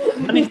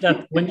 One is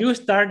that when you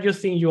start, you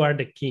think you are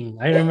the king.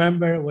 I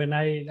remember when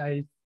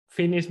I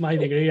finished my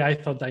degree, I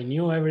thought I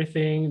knew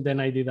everything. Then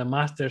I did a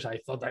master's. I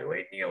thought I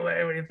knew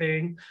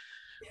everything.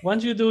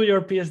 Once you do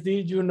your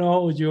PhD, you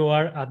know you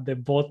are at the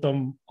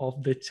bottom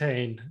of the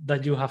chain,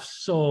 that you have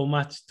so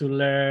much to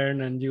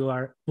learn and you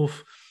are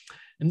poof.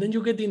 And then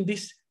you get in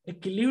this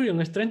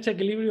equilibrium, a strange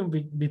equilibrium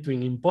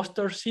between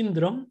imposter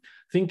syndrome,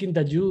 thinking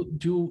that you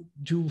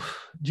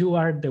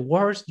are the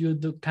worst,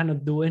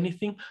 cannot do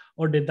anything,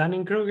 or the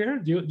Dunning-Kruger,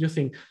 you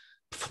think,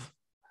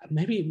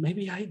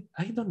 maybe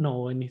I don't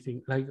know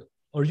anything,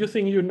 or you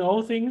think you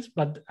know things,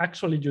 but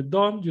actually you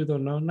don't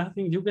know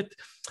nothing.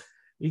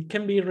 It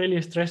can be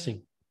really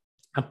stressing.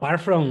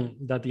 Apart from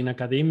that, in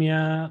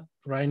academia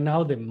right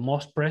now, the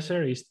most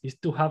pressure is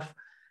to have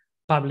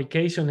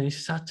publication.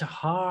 Is such a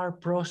hard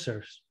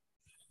process.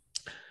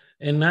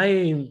 And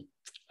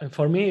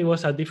for me, it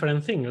was a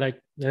different thing.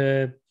 Like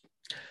this,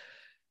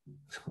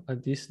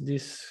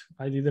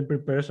 I didn't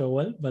prepare so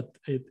well, but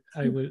it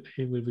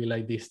will be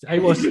like this. I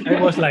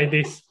was like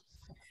this.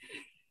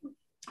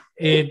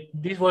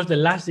 This was the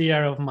last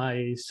year of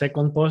my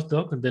second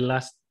postdoc, the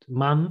last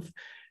month,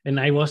 and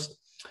I was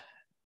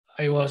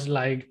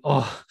like,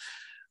 oh,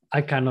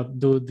 I cannot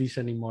do this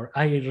anymore.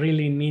 I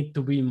really need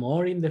to be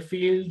more in the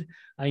field.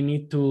 I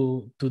need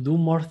to do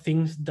more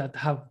things that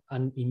have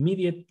an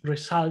immediate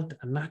result,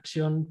 an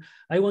action.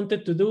 I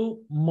wanted to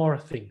do more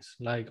things,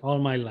 like all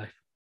my life.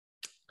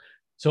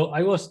 So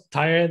I was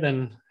tired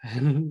and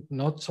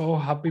not so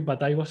happy,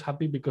 but I was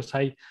happy because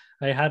I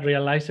had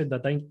realized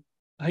that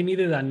I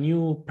needed a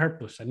new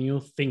purpose, a new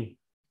thing.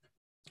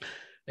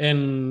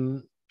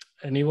 And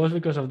it was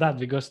because of that,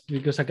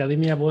 because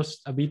academia was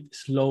a bit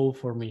slow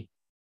for me.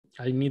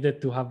 I needed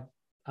to have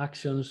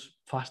actions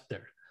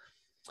faster.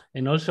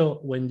 And also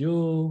when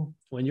you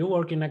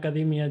work in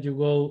academia, you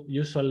go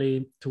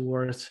usually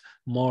towards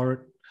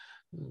more,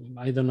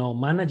 I don't know,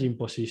 managing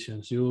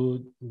positions.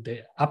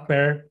 The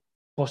upper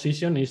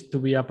position is to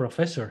be a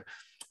professor.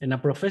 And a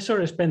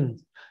professor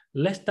spends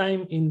less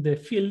time in the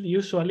field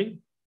usually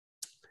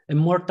and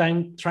more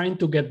time trying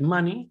to get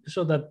money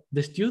so that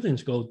the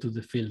students go to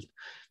the field.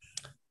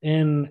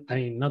 And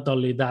not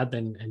only that,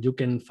 and you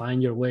can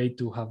find your way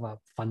to have a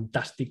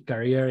fantastic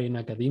career in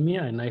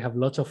academia. And I have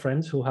lots of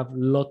friends who have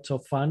lots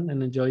of fun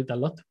and enjoy it a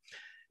lot.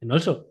 And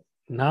also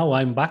now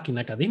I'm back in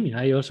academia.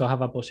 I also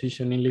have a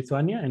position in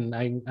Lithuania and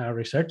I'm a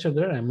researcher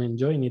there. I'm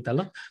enjoying it a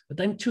lot, but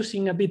I'm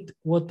choosing a bit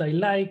what I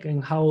like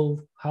and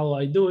how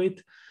I do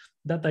it.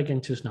 That I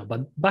can choose now.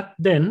 But back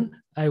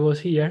then I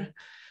was here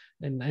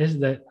and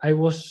I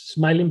was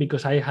smiling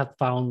because I had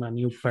found a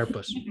new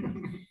purpose.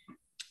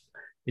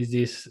 Is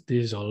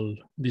this all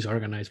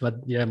disorganized?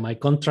 But yeah, my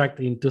contract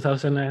in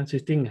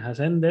 2016 has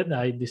ended.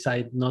 I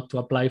decided not to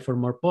apply for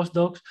more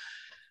postdocs.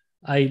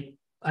 I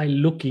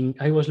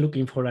was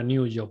looking for a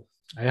new job.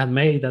 I had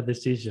made a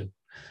decision,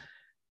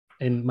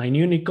 and my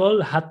new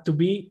Nicole had to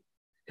be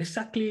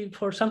exactly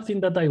for something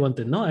that I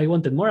wanted. No, I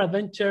wanted more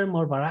adventure,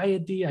 more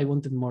variety. I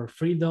wanted more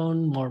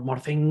freedom, more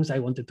things. I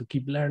wanted to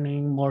keep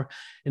learning more,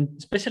 and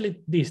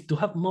especially this, to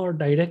have more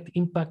direct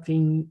impact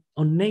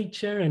on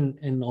nature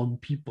and on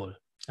people.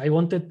 I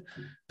wanted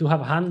to have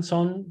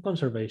hands-on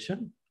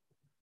conservation,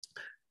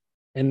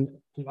 and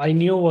I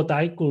knew what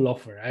I could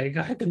offer. I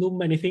can do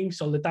many things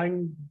all the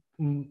time,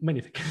 many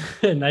things.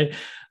 And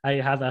I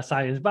had a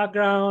science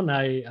background.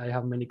 I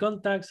have many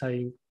contacts.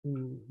 I'm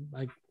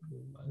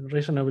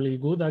reasonably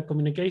good at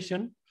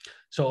communication.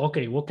 So,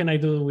 okay, what can I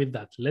do with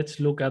that? Let's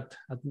look at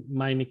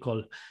my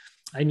Nicole.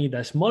 I need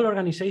a small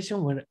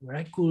organization where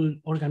I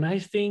could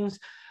organize things.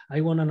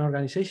 I want an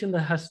organization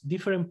that has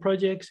different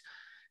projects,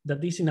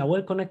 that is in a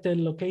well-connected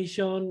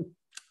location.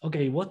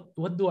 Okay,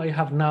 what do I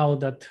have now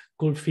that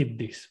could fit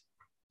this?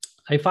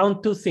 I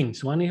found two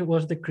things. One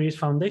was the CRIS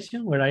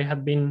Foundation, where I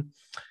had been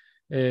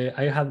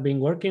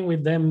working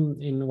with them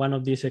in one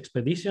of these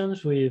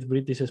expeditions with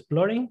British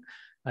Exploring.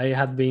 I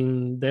had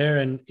been there,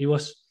 and it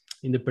was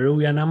in the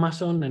Peruvian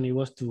Amazon, and it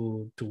was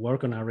to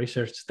work on a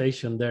research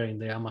station there in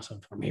the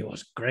Amazon. For me, it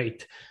was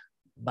great,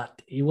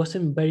 but it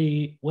wasn't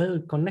very well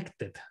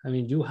connected. I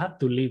mean, you had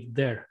to live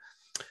there.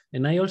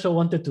 And I also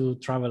wanted to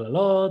travel a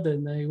lot,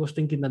 and I was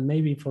thinking that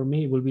maybe for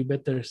me it would be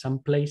better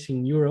someplace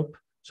in Europe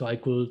so I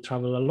could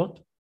travel a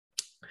lot.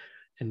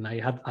 And I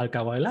had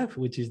Alka Wildlife,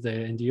 which is the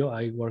NGO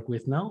I work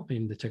with now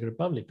in the Czech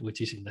Republic,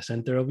 which is in the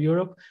center of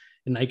Europe.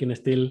 And I can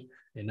still,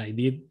 and I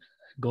did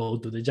go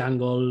to the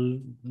jungle,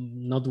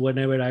 not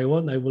whenever I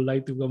want. I would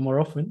like to go more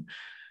often,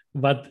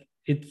 but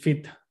it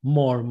fit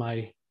more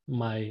my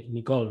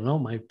Nicole, no,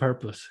 my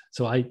purpose.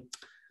 So I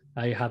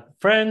had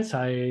friends.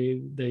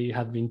 They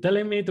had been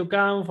telling me to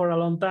come for a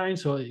long time,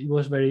 so it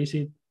was very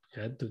easy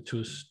to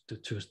choose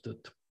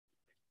that.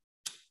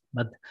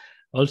 But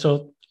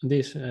also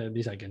this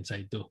I can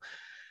say too.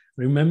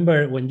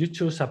 Remember, when you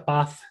choose a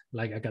path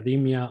like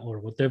academia or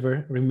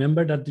whatever,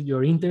 remember that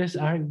your interests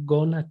are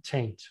gonna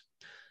change.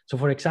 So,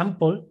 for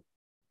example,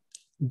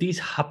 this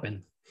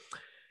happened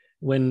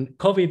when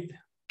COVID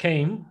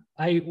came.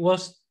 I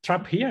was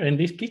trapped here in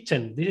this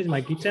kitchen. This is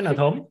my kitchen at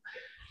home.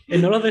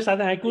 And all of a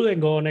sudden, I couldn't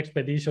go on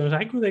expeditions.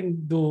 I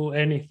couldn't do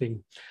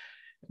anything.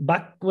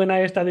 Back when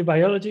I studied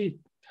biology,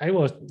 I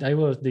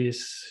was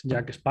this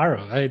Jack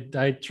Sparrow.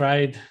 I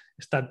tried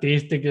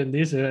statistics and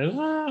this.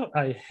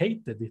 I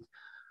hated it.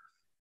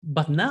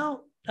 But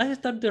now I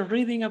started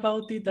reading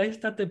about it. I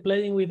started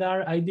playing with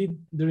R. I did,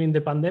 during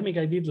the pandemic,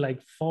 I did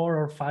like 4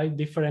 or 5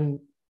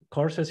 different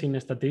courses in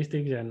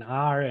statistics and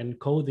R and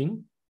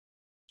coding.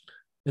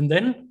 And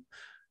then,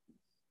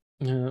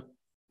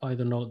 I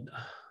don't know,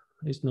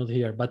 it's not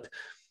here, but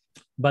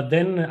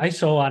then I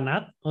saw an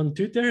ad on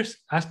Twitter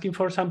asking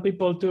for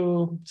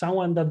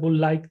someone that would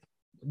like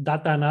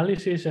data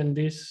analysis and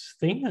this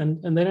thing.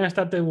 And then I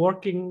started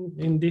working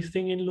in this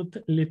thing in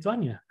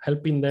Lithuania,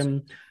 helping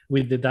them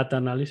with the data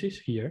analysis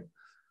here.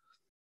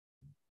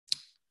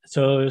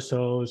 So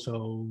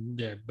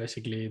yeah,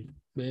 basically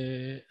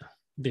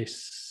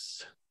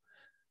this,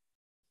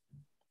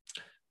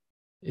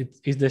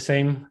 it's the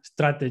same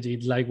strategy.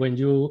 It's like when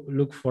you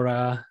look for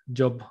a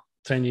job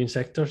changing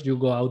sectors, you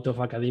go out of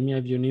academia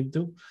if you need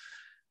to,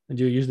 and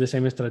you use the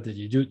same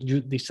strategy. You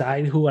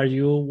decide who are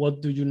you,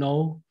 what do you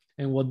know,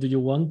 and what do you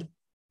want,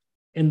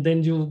 and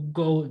then you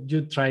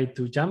try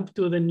to jump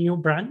to the new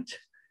branch,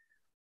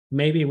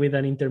 maybe with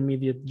an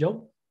intermediate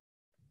job,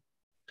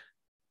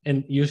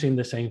 and using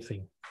the same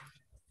thing.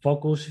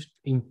 Focus,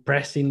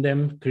 impressing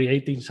them,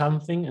 creating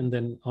something, and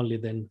then only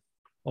then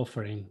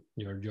offering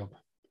your job.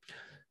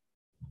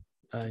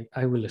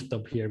 I will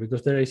stop here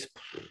because there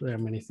are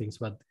many things,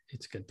 but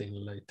it's getting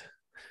late.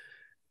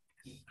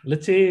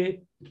 Let's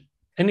see,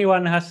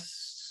 anyone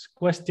has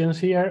questions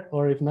here,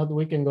 or if not,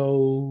 we can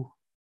go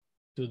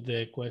to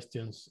the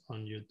questions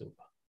on YouTube.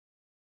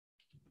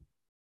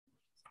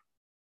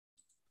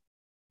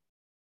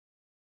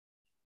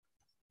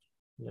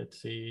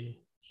 Let's see.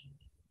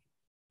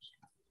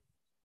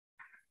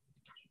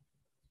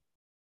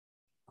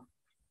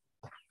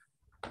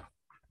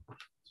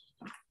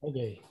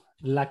 Okay,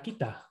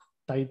 Lakita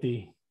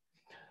Taiti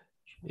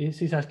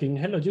is asking,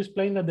 hello, you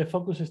explained that the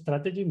focus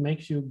strategy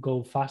makes you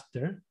go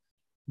faster,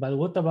 but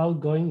what about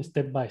going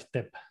step by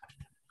step?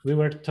 We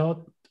were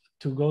taught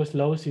to go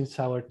slow since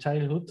our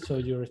childhood, so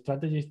your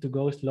strategy is to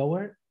go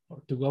slower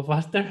or to go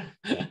faster?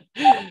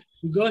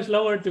 To go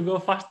slower, to go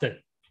faster.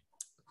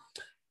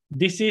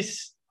 This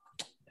is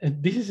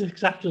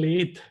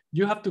exactly it.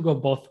 You have to go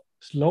both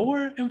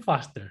slower and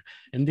faster,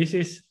 and this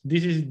is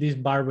this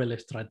barbell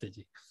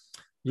strategy.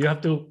 You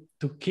have to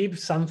keep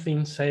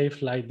something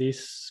safe, like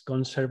this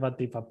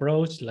conservative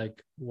approach,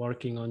 like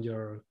working on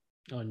your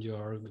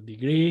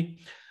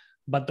degree,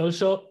 but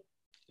also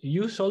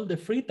use all the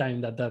free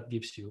time that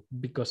gives you,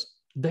 because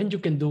then you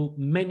can do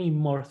many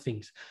more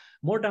things.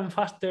 More than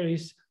faster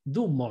is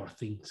do more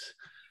things,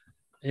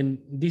 and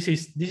this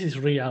is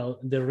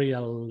the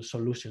real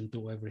solution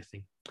to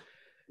everything.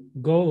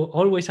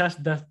 Always ask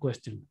that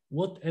question: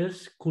 what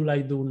else could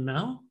I do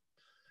now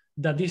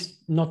that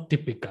is not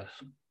typical?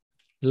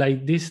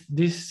 Like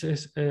this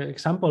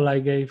example I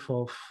gave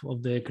of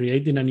the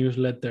creating a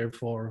newsletter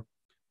for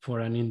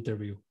an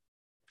interview.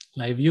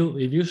 Like if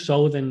you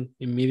show them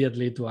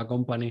immediately to a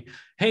company,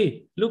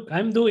 hey, look,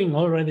 I'm doing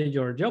already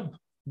your job,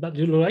 but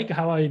you like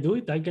how I do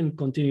it, I can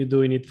continue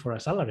doing it for a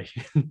salary.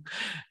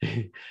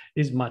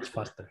 It's much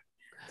faster.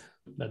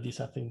 That is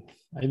a thing.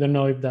 I don't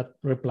know if that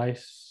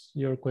replies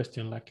your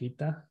question,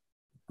 Lakita.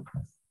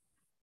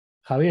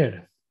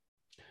 Javier,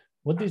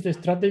 what is the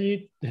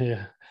strategy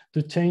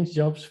to change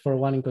jobs for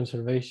one in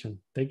conservation,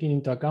 taking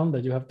into account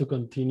that you have to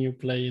continue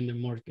playing the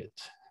market?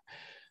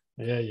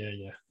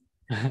 Yeah.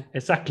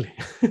 Exactly.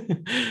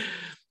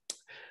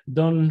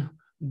 Don't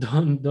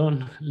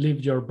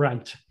leave your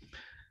branch.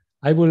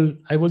 I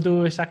will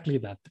do exactly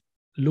that.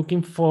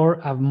 Looking for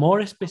a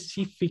more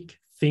specific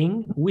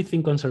thing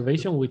within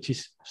conservation, which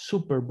is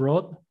super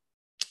broad.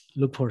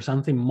 Look for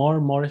something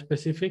more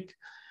specific.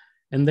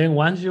 And then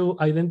once you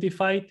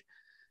identify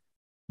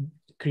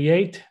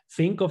it,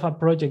 think of a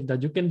project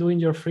that you can do in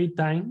your free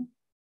time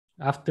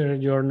after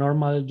your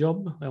normal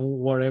job and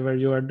whatever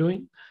you are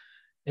doing.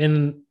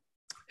 And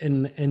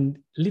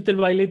little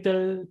by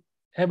little,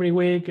 every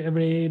week,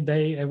 every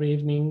day, every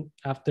evening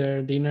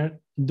after dinner,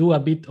 do a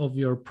bit of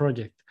your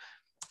project.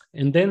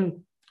 And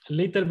then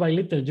little by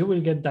little, you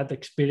will get that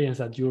experience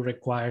that you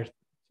require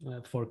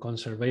for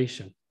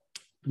conservation.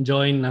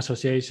 Join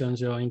associations,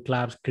 join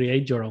clubs,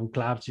 create your own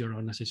clubs, your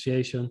own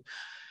association.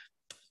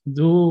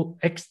 Do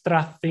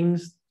extra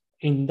things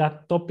in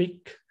that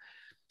topic,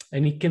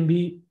 and it can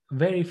be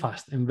very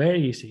fast and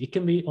very easy. It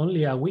can be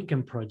only a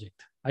weekend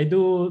project. I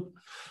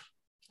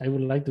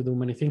would like to do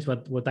many things,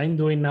 but what I'm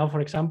doing now,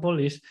 for example,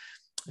 is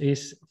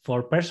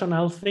for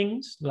personal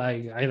things,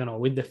 like, I don't know,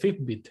 with the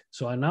Fitbit.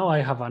 So now I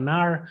have an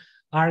R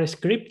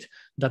script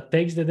that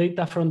takes the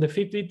data from the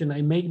Fitbit, and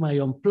I make my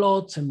own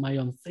plots and my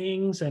own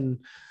things. And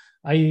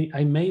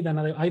I made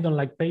another, I don't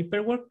like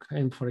paperwork.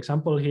 And for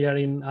example, here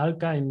in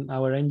ALCA, in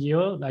our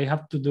NGO, I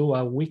have to do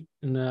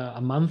a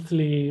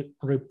monthly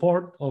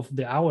report of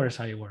the hours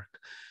I work.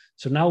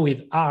 So now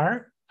with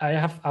R, I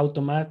have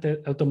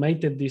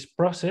automated this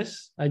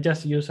process. I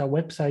just use a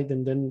website,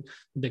 and then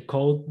the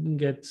code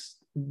gets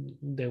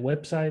the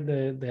website,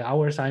 the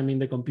hours I'm in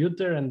the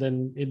computer, and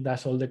then it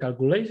does all the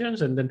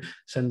calculations and then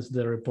sends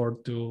the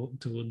report to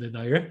the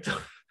director.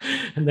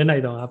 And then I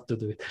don't have to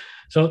do it.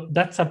 So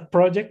that's a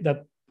project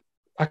that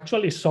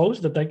actually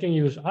shows that I can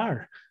use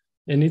R,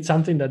 and it's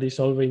something that is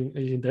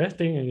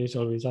interesting, and is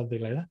always something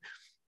like that.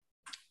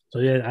 So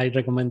yeah, I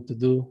recommend to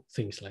do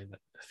things like that,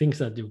 things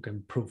that you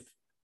can prove.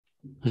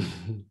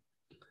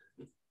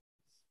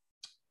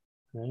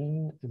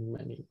 Many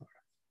more.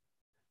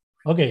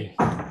 Okay.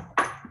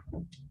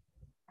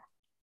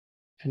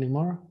 Any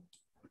more?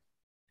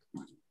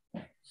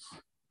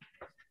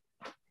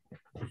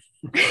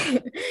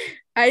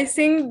 I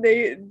think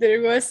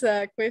there was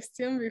a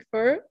question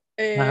before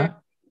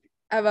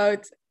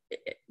about,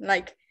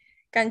 like,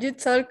 can you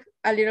talk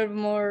a little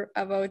more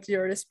about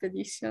your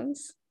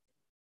expeditions?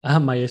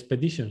 My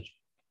expeditions.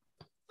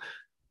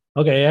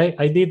 Okay,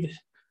 I did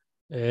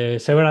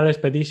several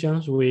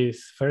expeditions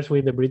first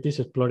with the British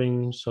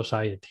Exploring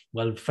Society.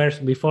 Well,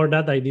 before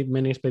that, I did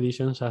many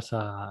expeditions as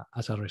a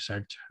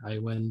researcher. I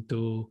went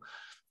to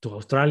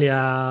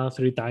Australia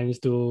 3 times,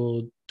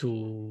 to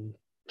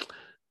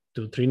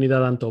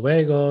Trinidad and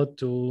Tobago,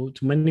 to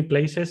many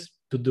places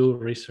to do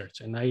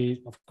research. And I,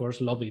 of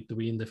course, love it to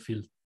be in the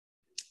field.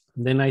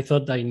 Then I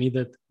thought I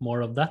needed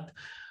more of that.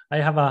 I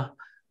have a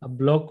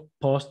blog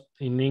post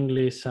in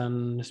English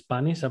and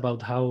Spanish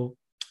about how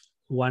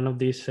one of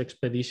these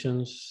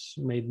expeditions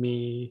made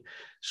me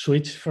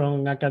switch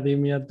from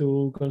academia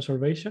to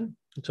conservation.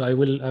 So I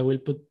will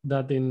put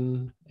that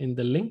in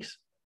the links.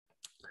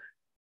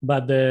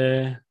 But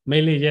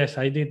mainly, yes,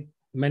 I did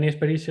many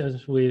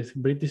expeditions with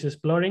British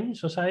Exploring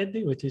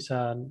Society, which is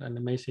an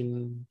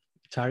amazing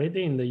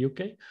charity in the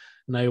UK.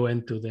 And I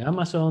went to the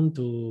Amazon,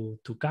 to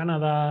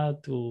Canada,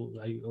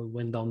 I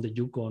went down the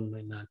Yukon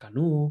in a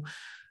canoe.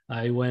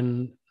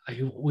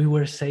 We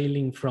were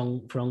sailing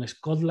from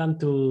Scotland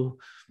to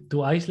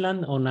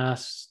Iceland on a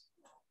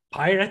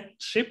pirate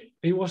ship.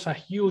 It was a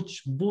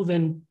huge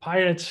wooden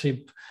pirate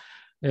ship,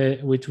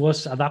 which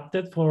was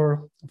adapted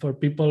for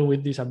people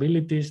with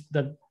disabilities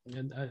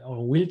or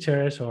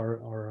wheelchairs,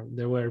 or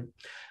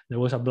there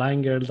was a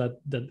blind girl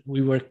that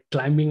we were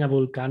climbing a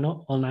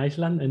volcano on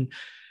Iceland, and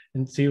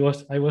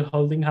I was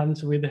holding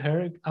hands with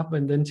her up,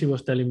 and then she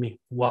was telling me,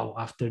 wow,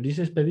 after this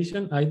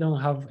expedition, I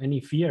don't have any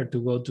fear to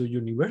go to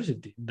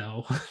university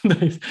now.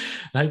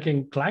 I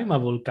can climb a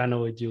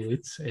volcano with you.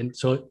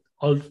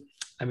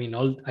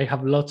 I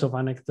have lots of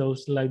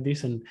anecdotes like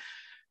this, and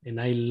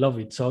I love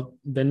it. So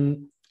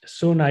then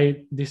soon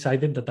I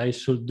decided that I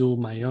should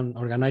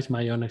organize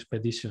my own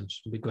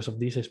expeditions because of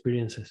these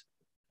experiences.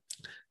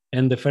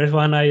 And the first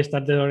one I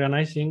started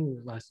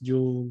organizing, as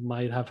you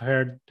might have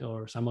heard,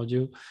 or some of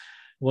you,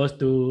 was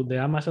to the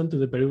Amazon, to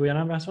the Peruvian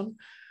Amazon.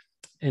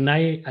 And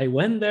I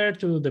went there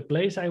to the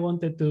place I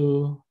wanted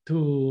to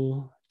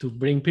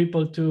bring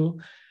people to.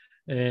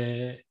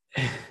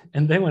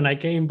 And then when I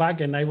came back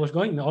and I was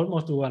going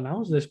almost to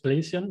announce the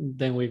expedition,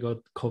 then we got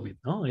COVID.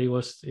 No, it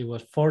was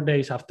 4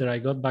 days after I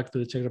got back to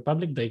the Czech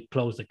Republic, they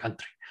closed the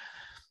country.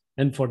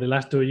 And for the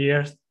last 2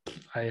 years,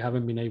 I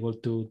haven't been able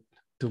to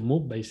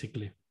move,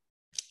 basically.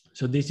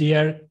 So this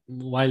year,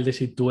 while the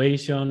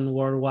situation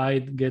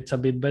worldwide gets a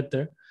bit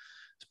better,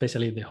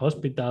 especially the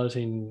hospitals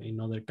in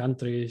other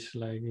countries,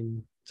 like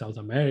in South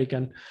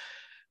America,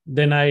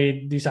 then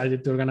I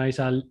decided to organize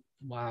a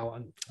wow,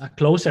 a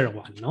closer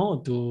one,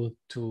 no, to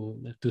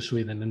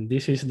Sweden, and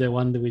this is the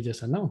one that we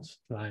just announced,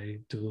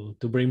 like to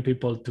bring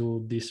people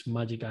to this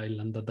magic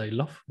island that I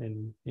love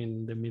in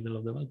the middle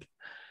of the Baltic.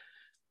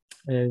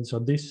 And so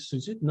this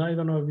is it. Now I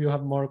don't know if you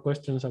have more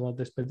questions about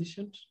the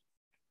expeditions.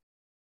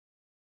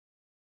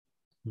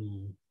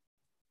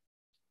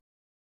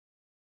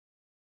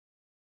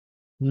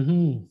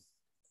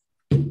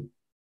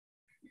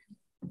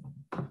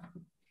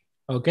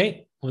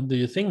 Okay, what do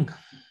you think?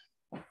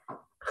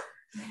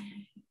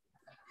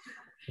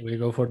 We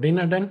go for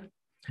dinner then?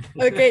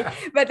 Okay,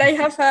 but I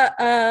have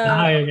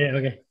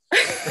okay.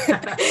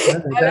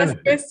 a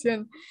last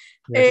question.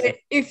 Yes.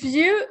 If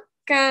you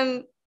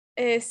can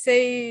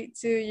say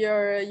to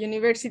your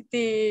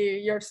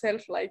university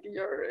yourself, like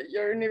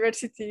your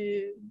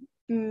university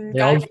The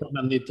guy, old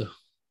Fernandito.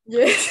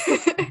 yes.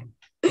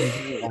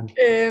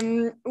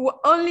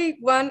 Only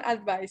one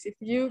advice. If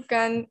you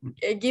can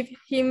give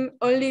him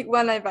only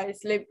one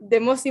advice, like the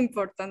most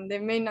important, the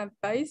main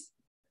advice,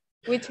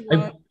 which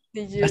one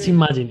did you? Just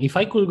imagine if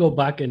I could go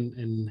back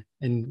and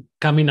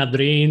come in a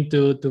dream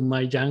to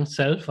my young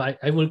self,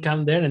 I will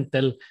come there and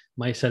tell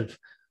myself,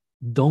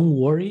 don't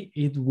worry,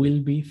 it will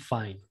be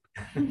fine.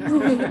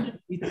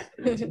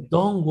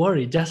 Don't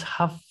worry, just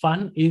have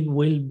fun, it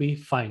will be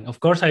fine. Of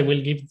course, I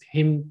will give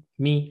him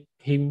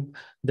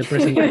the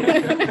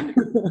presentation.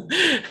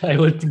 I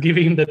will give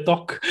him the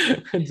talk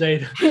and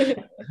say,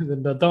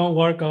 don't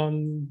work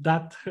on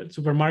that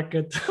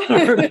supermarket.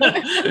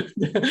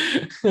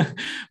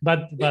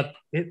 but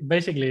it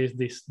basically is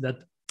this,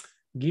 that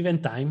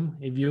given time,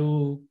 if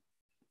you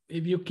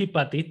keep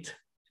at it,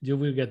 you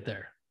will get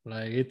there.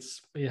 Like it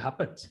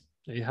happens,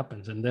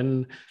 and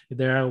then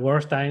there are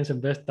worse times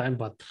and best times,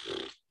 but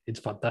it's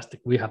fantastic.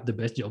 We have the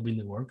best job in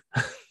the world.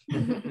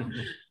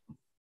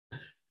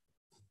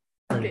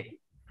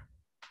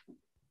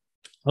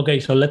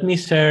 Okay, so let me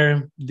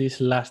share this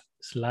last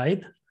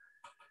slide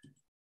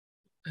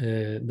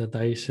that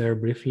I shared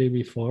briefly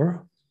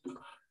before.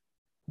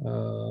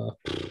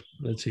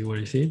 Let's see, where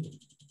is it?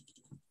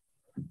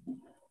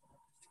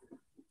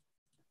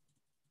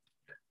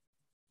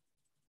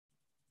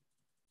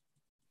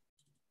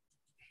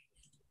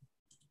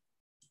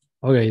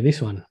 Okay,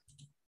 this one.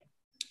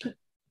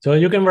 So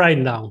you can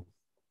write down.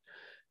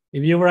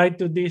 If you write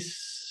to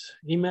this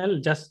email,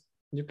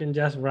 you can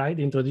just write,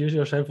 introduce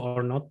yourself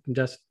or not,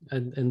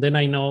 and then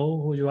I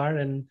know who you are,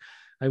 and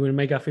I will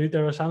make a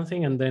filter or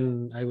something, and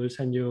then I will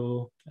send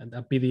you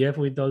a PDF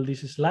with all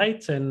these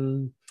slides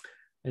and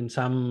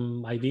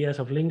some ideas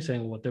of links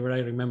and whatever I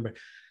remember.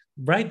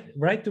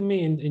 Write to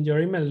me in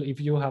your email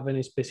if you have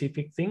any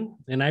specific thing,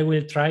 and I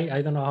will try.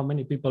 I don't know how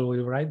many people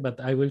will write,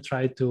 but I will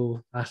try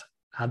to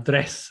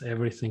address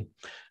everything.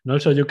 And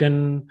also you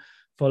can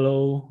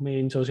follow me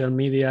in social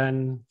media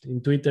and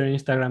in Twitter,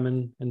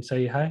 Instagram, and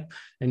say hi.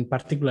 And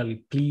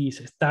particularly, please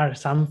start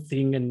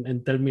something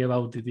and tell me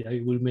about it.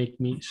 It will make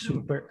me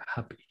super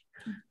happy.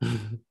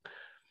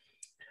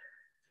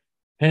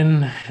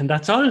 And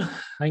that's all.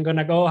 I'm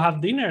gonna go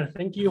have dinner.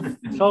 Thank you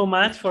so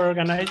much for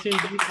organizing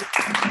this.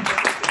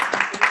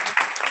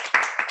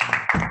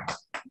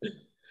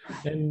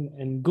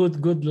 And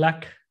good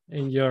luck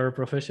in your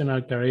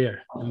professional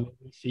career. And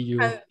see you.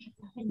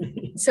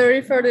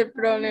 Sorry for the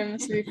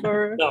problems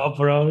before. No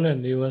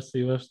problem.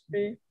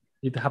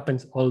 It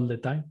happens all the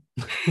time.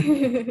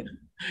 This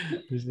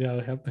is how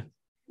it happens.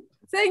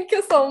 Thank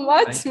you so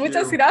much.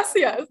 Muchas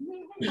gracias.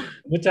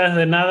 Muchas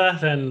de nada,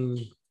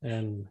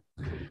 and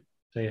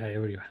say hi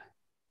everyone.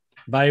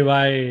 Bye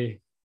bye.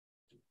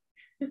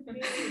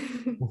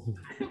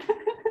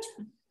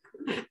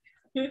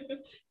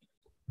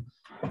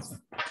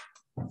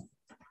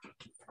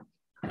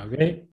 Okay.